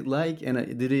was it like,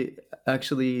 and did it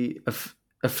actually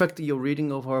affect your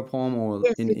reading of her poem, or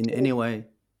Yes, it in did. any way?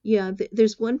 Yeah,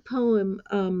 there's one poem.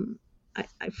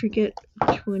 I forget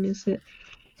which one is it.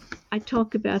 I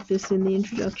talk about this in the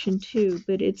introduction too,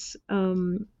 but it's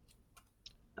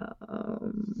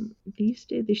these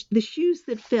days the shoes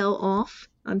that fell off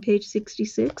on page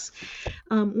 66.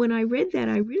 When I read that,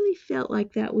 I really felt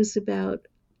like that was about,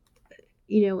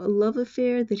 a love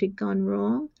affair that had gone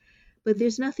wrong. But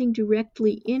there's nothing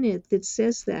directly in it that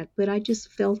says that. But I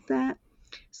just felt that.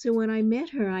 So when I met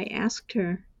her, I asked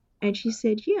her, and she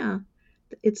said, "Yeah,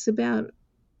 it's about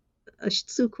a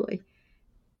tsukoi,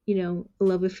 a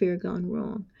love affair gone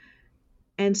wrong."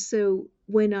 And so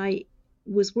when I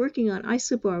was working on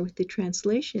Isobar with the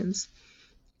translations,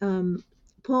 um,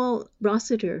 Paul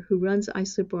Rossiter, who runs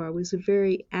Isobar, was a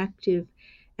very active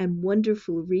and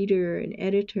wonderful reader and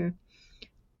editor.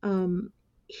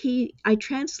 I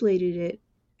translated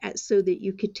it so that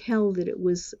you could tell that it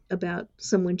was about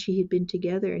someone she had been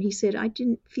together, and he said, "I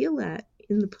didn't feel that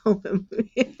in the poem."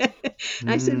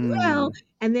 I said, "Well," Mm.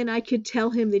 and then I could tell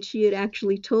him that she had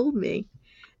actually told me.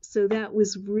 So that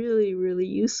was really, really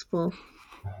useful.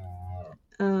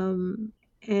 Um,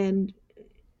 and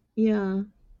yeah,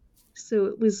 so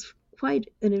it was quite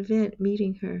an event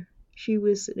meeting her. She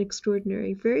was an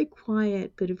extraordinary, very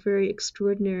quiet, but a very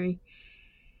extraordinary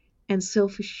and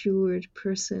self-assured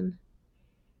person.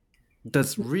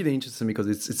 That's really interesting because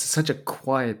it's such a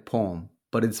quiet poem,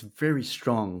 but it's very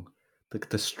strong.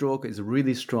 The stroke is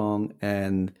really strong,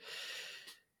 and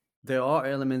there are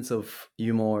elements of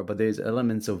humor, but there's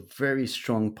elements of very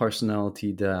strong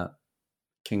personality that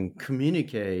can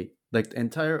communicate. Like the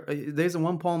entire, there's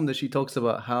one poem that she talks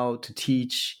about how to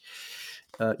teach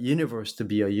universe to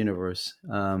be a universe.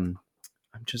 I'm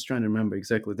just trying to remember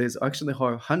exactly. There's actually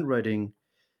her handwriting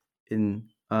in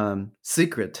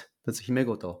Secret. That's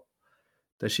Himegoto,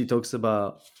 that she talks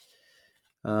about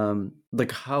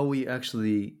like how we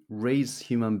actually raise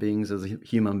human beings as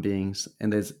human beings,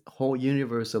 and there's a whole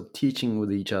universe of teaching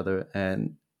with each other,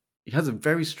 and it has a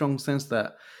very strong sense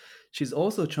that she's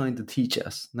also trying to teach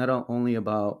us not only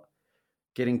about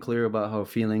getting clear about her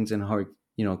feelings and her,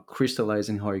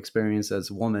 crystallizing her experience as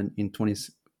a woman in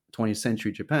 20th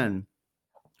century Japan,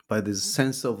 but this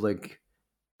sense of like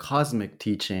cosmic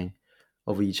teaching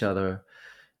of each other.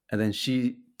 And then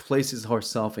she places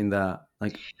herself in that,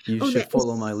 like, you Oh, should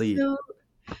follow my lead.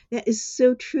 that is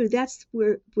so true. That's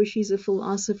where she's a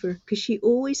philosopher, because she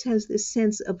always has this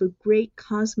sense of a great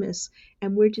cosmos,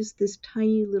 and we're just this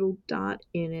tiny little dot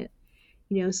in it.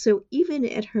 So even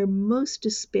at her most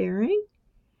despairing,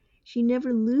 she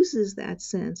never loses that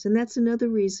sense. And that's another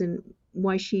reason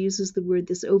why she uses the word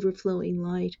this overflowing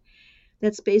light.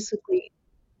 That's basically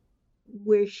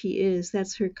where she is.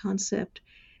 That's her concept,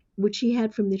 which she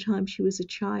had from the time she was a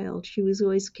child. She was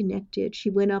always connected. She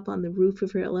went up on the roof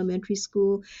of her elementary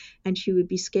school and she would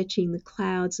be sketching the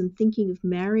clouds and thinking of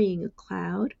marrying a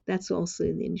cloud. That's also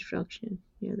in the introduction,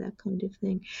 that kind of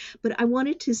thing. But I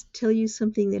wanted to tell you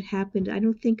something that happened. I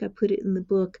don't think I put it in the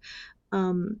book.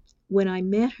 When I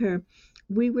met her,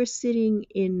 we were sitting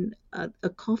in a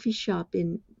coffee shop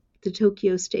in the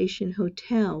Tokyo Station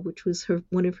Hotel, which was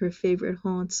one of her favorite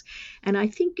haunts. And I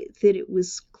think that it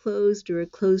was closed, or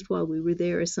it closed while we were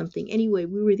there or something. Anyway,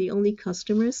 we were the only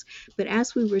customers. But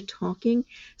as we were talking,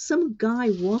 some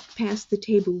guy walked past the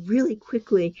table really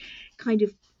quickly, kind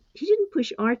of. He didn't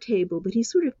push our table, but he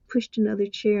sort of pushed another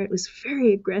chair. It was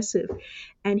very aggressive.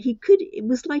 And it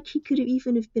was like he could have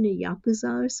even have been a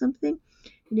Yakuza or something.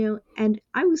 And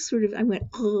I went,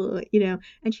 oh,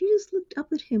 and she just looked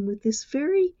up at him with this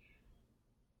very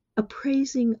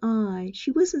appraising eye.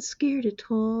 She wasn't scared at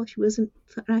all. She wasn't,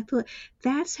 and I thought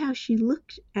that's how she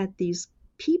looked at these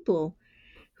people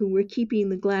who were keeping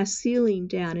the glass ceiling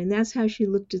down. And that's how she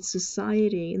looked at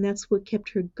society. And that's what kept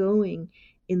her going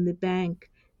in the bank,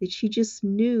 that she just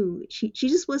knew, she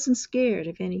just wasn't scared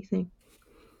of anything.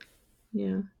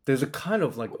 Yeah. There's a kind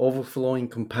of like overflowing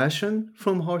compassion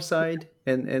from her side,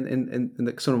 and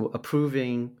the sort of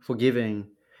approving, forgiving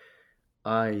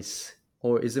eyes,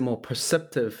 or is it more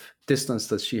perceptive distance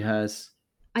that she has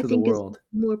I to the think it's world?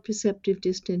 more perceptive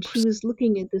distance. She was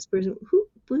looking at this person. Who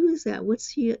is that? What's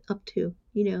he up to?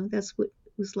 That's what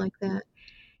was like that.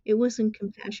 It wasn't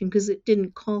compassion because it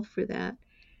didn't call for that.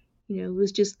 It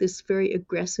was just this very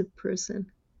aggressive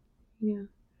person. Yeah.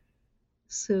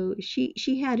 So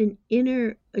she had an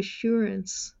inner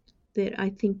assurance that I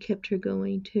think kept her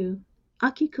going too.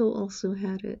 Akiko also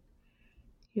had it.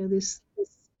 This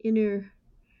inner.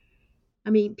 I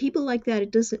mean, people like that,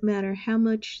 it doesn't matter how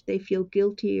much they feel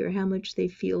guilty or how much they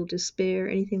feel despair,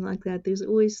 anything like that. There's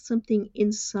always something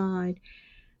inside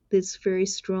that's very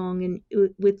strong. And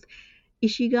with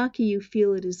Ishigaki, you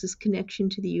feel it as this connection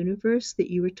to the universe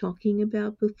that you were talking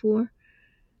about before.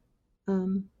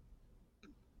 Um,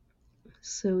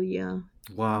 so yeah.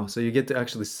 Wow. So you get to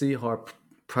actually see her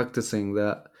practicing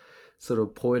that sort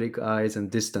of poetic eyes and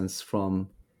distance from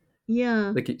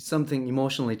Yeah. like something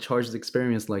emotionally charged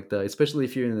experience like that, especially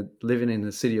if you're living in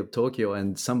the city of Tokyo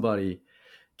and somebody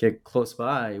get close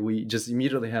by, we just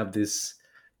immediately have this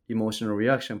emotional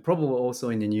reaction, probably also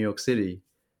in the New York City,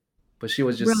 but she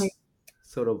was Right. just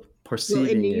sort of Well,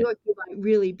 in perceiving New it. York, you might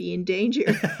really be in danger.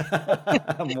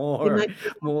 They more might be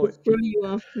able to more throw you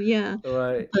off. Yeah.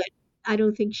 right. But I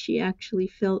don't think she actually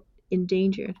felt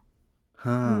endangered.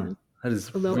 Huh. Yeah. That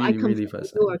is Although I really, come really from New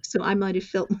fascinating. York, so I might have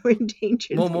felt more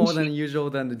endangered than More she. than usual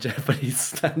than the Japanese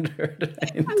standard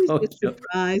in I was just Tokyo.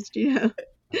 surprised.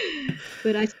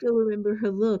 But I still remember her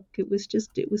look. It was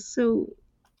so,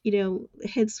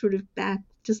 head sort of back,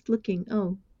 just looking,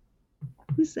 oh,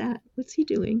 who's that? What's he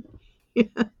doing?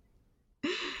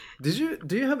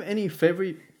 Do you have any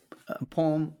favorite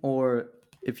poem, or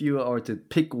if you are to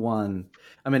pick one?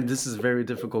 I mean, this is a very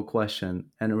difficult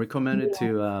question, and I recommend it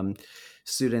to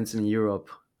students in Europe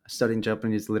studying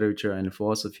Japanese literature and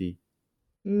philosophy.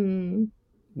 Mm.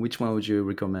 Which one would you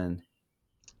recommend?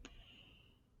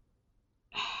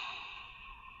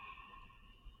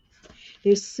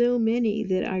 There's so many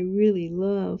that I really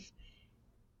love.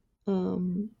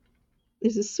 Um,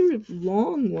 there's a sort of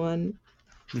long one.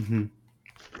 Hmm.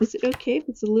 Is it okay if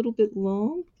it's a little bit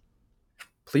long?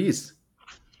 Please.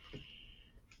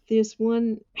 There's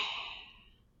one,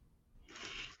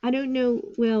 I don't know.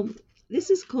 Well, this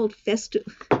is called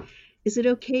Is it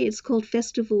okay? It's called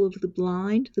Festival of the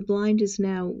Blind. The blind is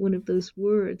now one of those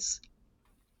words.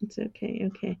 It's okay.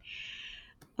 Okay.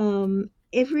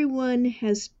 Everyone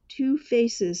has two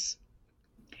faces,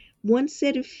 one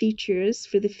set of features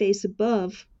for the face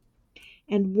above,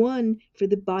 and one for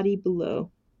the body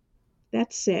below.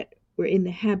 That set we're in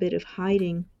the habit of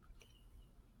hiding.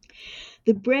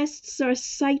 The breasts are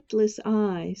sightless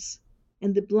eyes,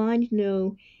 and the blind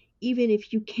know even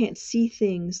if you can't see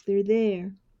things, they're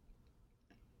there.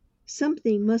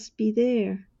 Something must be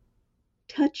there.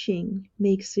 Touching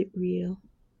makes it real.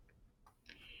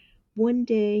 One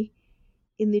day,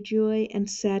 in the joy and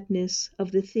sadness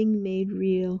of the thing made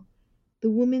real, the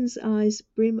woman's eyes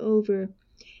brim over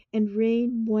and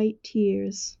rain white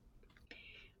tears.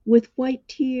 With white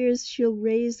tears she'll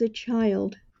raise a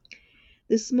child.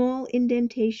 The small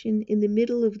indentation in the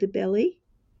middle of the belly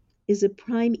is a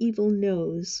primeval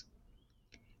nose.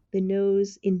 The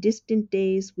nose, in distant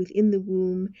days within the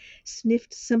womb,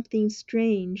 sniffed something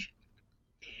strange.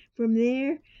 From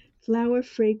there, flower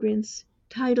fragrance,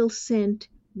 tidal scent,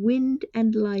 wind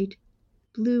and light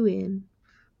blew in,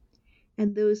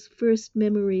 and those first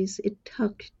memories it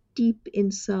tucked deep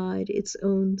inside its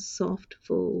own soft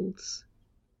folds.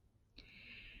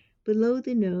 Below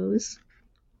the nose,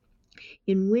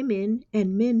 in women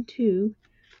and men too,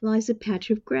 lies a patch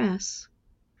of grass,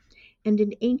 and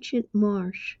an ancient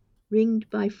marsh ringed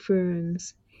by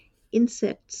ferns,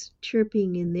 insects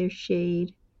chirping in their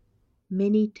shade,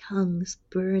 many tongues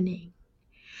burning.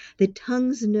 The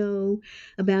tongues know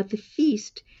about the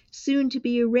feast soon to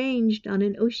be arranged on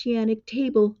an oceanic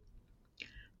table,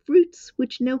 fruits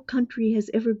which no country has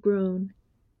ever grown,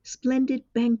 splendid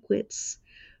banquets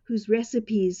whose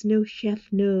recipes no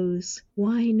chef knows,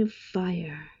 wine of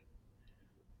fire.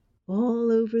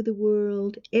 All over the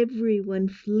world everyone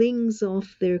flings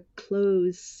off their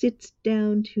clothes, sits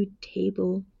down to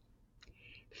table.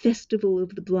 Festival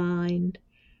of the blind,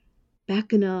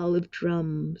 bacchanal of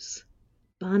drums,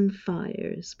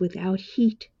 bonfires without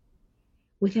heat,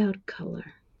 without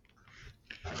color.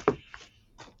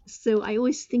 So I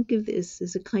always think of this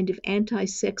as a kind of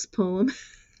anti-sex poem,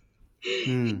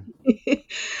 Mm.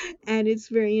 and it's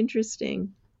very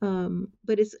interesting.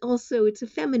 But it's a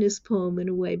feminist poem in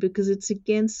a way because it's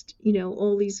against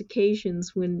all these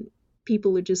occasions when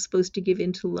people are just supposed to give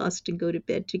in to lust and go to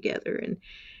bed together and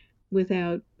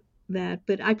without that.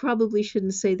 But I probably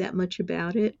shouldn't say that much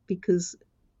about it because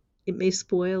it may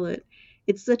spoil it.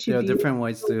 It's such a There are beautiful. different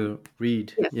ways to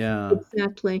read. Yes, Yeah.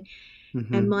 exactly.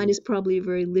 And Hmm. mine is probably a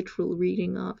very literal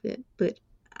reading of it. But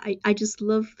I just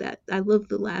love that. I love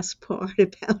the last part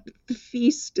about the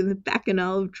feast and the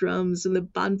bacchanal of drums and the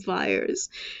bonfires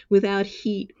without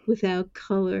heat, without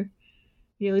color.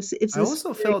 It's I this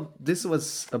also very. felt this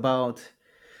was about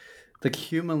the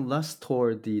human lust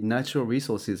toward the natural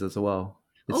resources as well.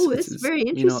 Oh, it's It's very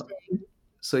interesting.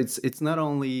 so it's not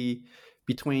only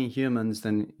between humans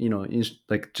and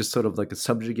like just sort of like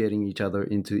subjugating each other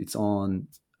into its own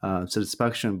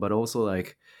satisfaction, but also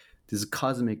like these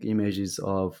cosmic images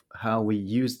of how we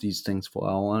use these things for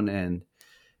our own end.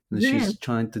 And Yeah. she's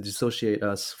trying to dissociate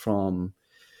us from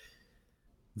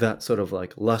that sort of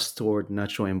like lust toward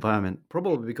natural environment,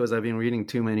 probably because I've been reading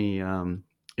too many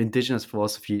indigenous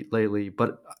philosophy lately,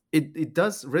 but it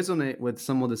does resonate with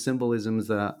some of the symbolisms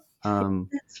that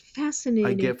That's I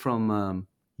fascinating. get from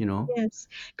Yes,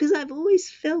 because I've always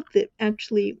felt that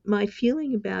actually my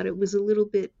feeling about it was a little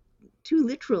bit too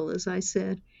literal, as I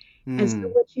said. And so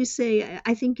hmm, what you say,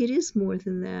 I think it is more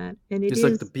than that, and it it's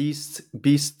like the is.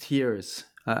 beast tears.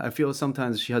 I feel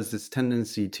sometimes she has this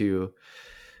tendency to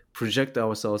project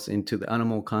ourselves into the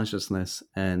animal consciousness,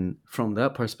 and from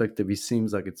that perspective it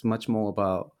seems like it's much more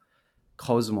about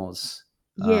cosmos,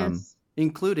 Yes,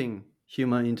 including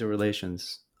human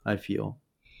interrelations, I feel.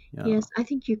 Yeah, yes, I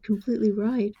think you're completely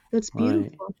right. That's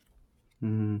right. beautiful.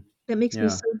 Hmm. That makes me Yeah,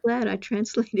 so glad I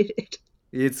translated it.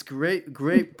 it's great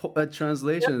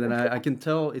translation, and I can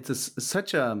tell it's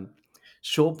such a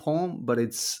short poem, but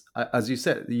it's as you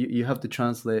said, you have to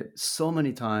translate so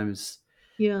many times.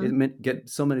 Yeah. It may get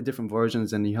so many different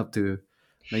versions, and you have to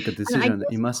make a And I decision.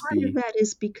 It guess must part of be. that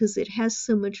is because it has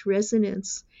so much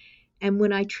resonance. And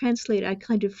when I translate, I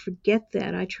kind of forget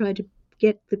that. I try to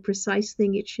get the precise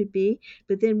thing it should be.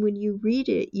 But then when you read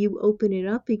it, you open it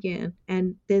up again,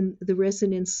 and then the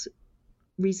resonance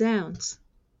resounds.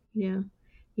 Yeah.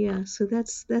 Yeah. So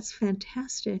that's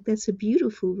fantastic. That's a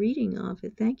beautiful reading of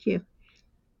it. Thank you.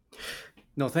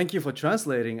 No, thank you for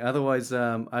translating. Otherwise,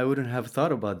 I wouldn't have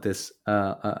thought about this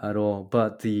at all.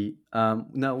 But the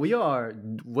now we are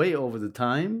way over the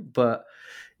time, but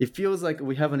it feels like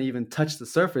we haven't even touched the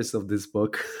surface of this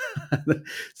book.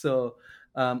 So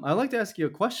I'd like to ask you a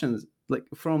question. Like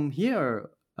from here,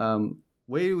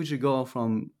 where would you go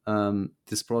from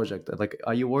this project? Like,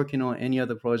 are you working on any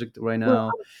other project right Well,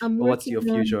 now, I'm or what's working your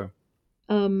on future?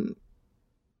 um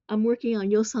I'm working on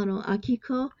Yosano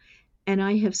Akiko, and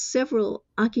I have several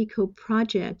Akiko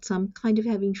projects. I'm kind of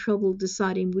having trouble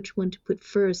deciding which one to put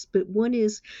first, but one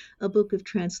is a book of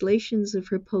translations of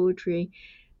her poetry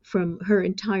from her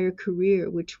entire career,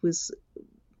 which was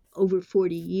over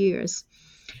 40 years.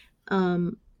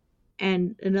 Um,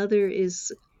 and another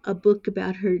is a book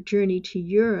about her journey to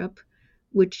Europe,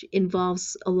 which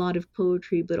involves a lot of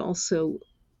poetry, but also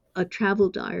a travel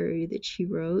diary that she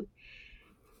wrote.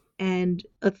 And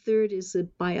a third is a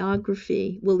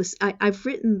biography. Well, I've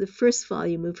written the first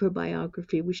volume of her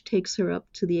biography, which takes her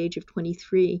up to the age of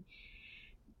 23.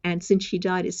 And since she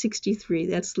died at 63,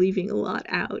 that's leaving a lot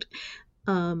out.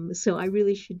 So I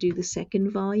really should do the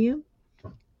second volume.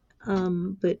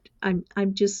 But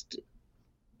I'm just,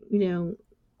 you know,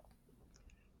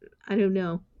 I don't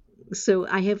know. So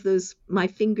I have those my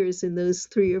fingers in those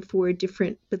three or four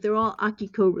different, but they're all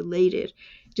Akiko related.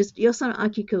 Just Yosano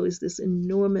Akiko is this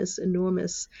enormous,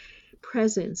 enormous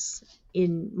presence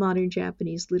in modern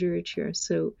Japanese literature.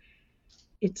 So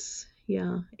it's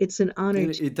an honor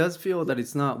And to. it does feel that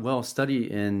it's not well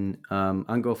studied in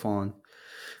Anglophone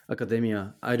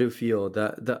academia. I do feel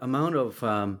that the amount of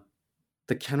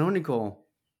the canonical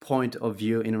point of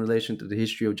view in relation to the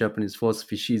history of Japanese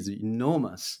philosophy, she's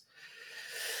enormous.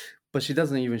 But she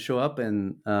doesn't even show up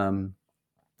in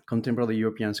contemporary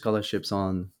European scholarships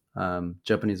on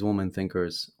Japanese women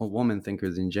thinkers or women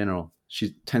thinkers in general.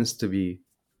 She tends to be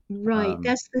Right,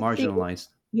 that's the thing. marginalized.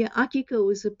 Yeah, Akiko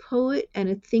was a poet and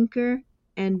a thinker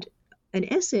and an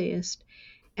essayist.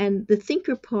 And the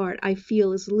thinker part, I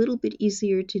feel, is a little bit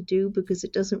easier to do because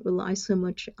it doesn't rely so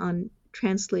much on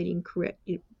translating correct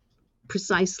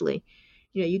precisely.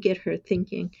 You get her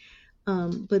thinking.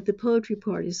 But the poetry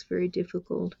part is very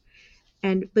difficult.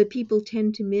 But people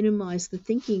tend to minimize the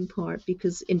thinking part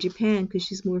because in Japan, because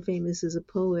she's more famous as a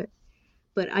poet.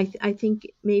 But I think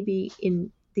maybe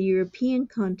in the European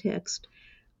context,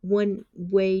 one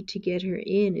way to get her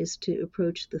in is to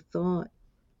approach the thought.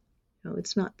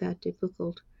 It's not that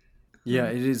difficult. Yeah,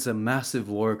 Um, it is a massive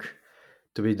work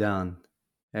to be done.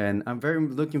 And I'm very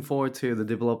looking forward to the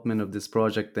development of this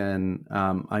project. And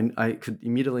I could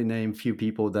immediately name few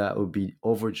people that would be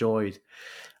overjoyed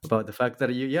about the fact that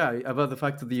about the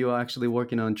fact that you are actually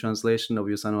working on translation of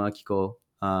Yosano Akiko,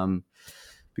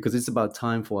 because it's about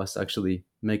time for us to actually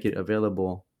make it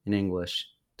available in English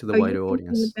to the are you wider thinking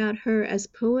audience. about her as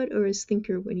poet or as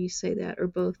thinker when you say that, or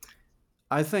both?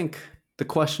 I think the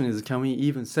question is, can we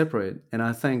even separate? And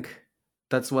I think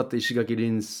that's what the Ishigaki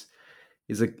Rin's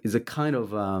is a kind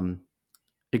of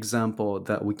example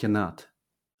that we cannot.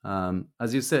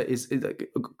 As you said,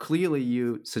 clearly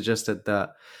you suggested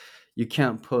that you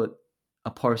can't put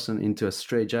a person into a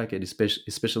straitjacket,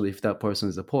 especially if that person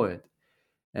is a poet.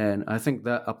 And I think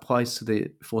that applies to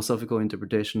the philosophical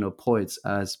interpretation of poets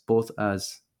as both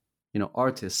as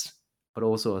artists but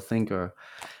also a thinker.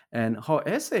 And her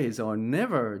essays are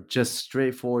never just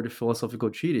straightforward philosophical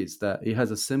treatise. That it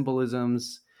has a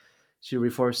symbolisms. She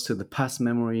refers to the past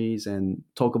memories and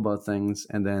talk about things,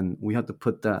 and then we have to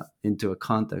put that into a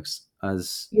context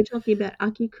as You're talking about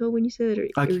Akiko when you say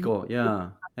that, Akiko, yeah.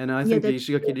 And I yeah, think the that's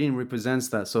Ishigaki Rin represents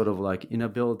that sort of like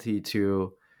inability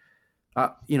to,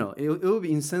 it would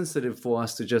be insensitive for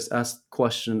us to just ask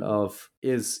question of,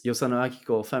 is Yosano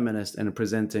Akiko feminist and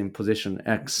presenting position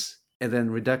X, and then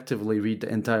reductively read the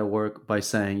entire work by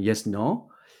saying yes, no.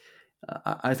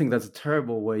 I think that's a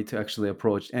terrible way to actually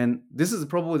approach. And this is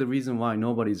probably the reason why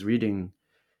nobody's reading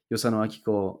Yosano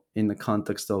Akiko in the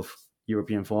context of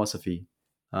European philosophy,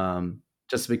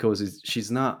 just because she's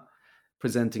not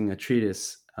presenting a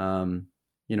treatise, and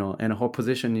her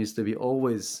position needs to be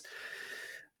always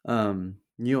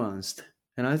nuanced.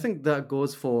 And I think that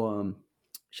goes for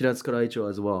Shiratsuka Raicho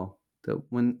as well. That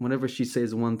whenever she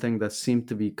says one thing that seems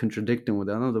to be contradicting with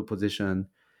another position,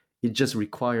 it just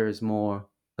requires more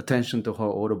attention to her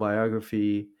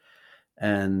autobiography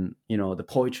and the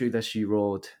poetry that she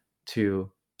wrote to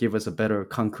give us a better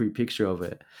concrete picture of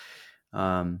it.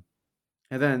 And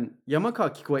then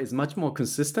Yamakawa Kikué is much more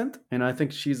consistent, and I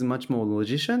think she's much more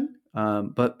logician.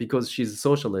 But because she's a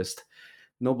socialist,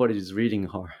 nobody's reading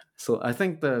her. So I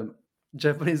think the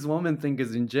Japanese woman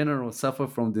thinkers in general suffer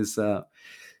from this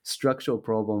structural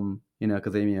problem in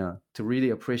academia to really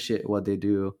appreciate what they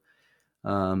do.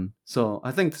 So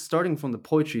I think starting from the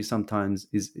poetry sometimes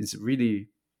is really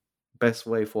best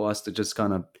way for us to just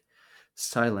kind of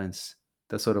silence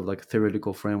the sort of like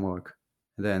theoretical framework,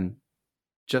 and then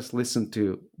just listen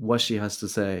to what she has to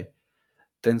say,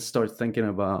 then start thinking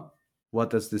about what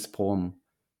does this poem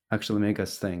actually make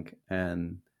us think.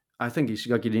 And I think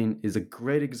Ishigaki Rin is a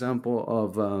great example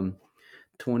of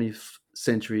 20th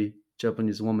century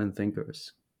Japanese woman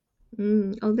thinkers.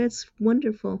 Oh, that's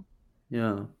wonderful.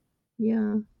 Yeah.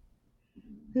 Yeah,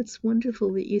 that's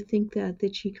wonderful that you think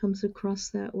that she comes across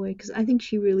that way, because I think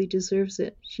she really deserves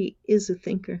it. She is a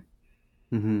thinker.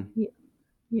 Mm-hmm. Yeah,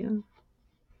 yeah.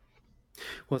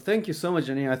 Well, thank you so much,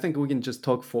 Jenny. I think we can just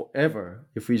talk forever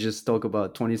if we just talk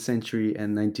about 20th century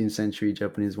and 19th century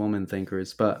Japanese woman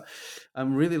thinkers. But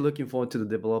I'm really looking forward to the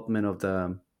development of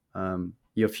the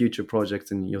your future projects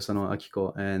in Yosano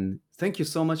Akiko. And thank you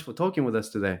so much for talking with us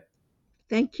today.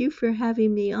 Thank you for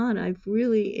having me on. I've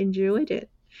really enjoyed it.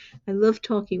 I love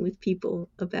talking with people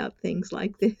about things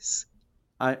like this.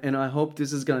 I hope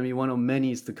this is going to be one of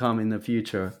many to come in the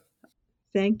future.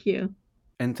 Thank you.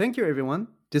 And thank you, everyone.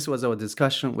 This was our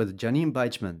discussion with Janine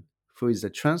Beichman, who is the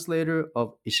translator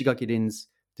of Ishigaki Rin's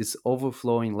This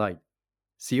Overflowing Light.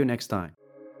 See you next time.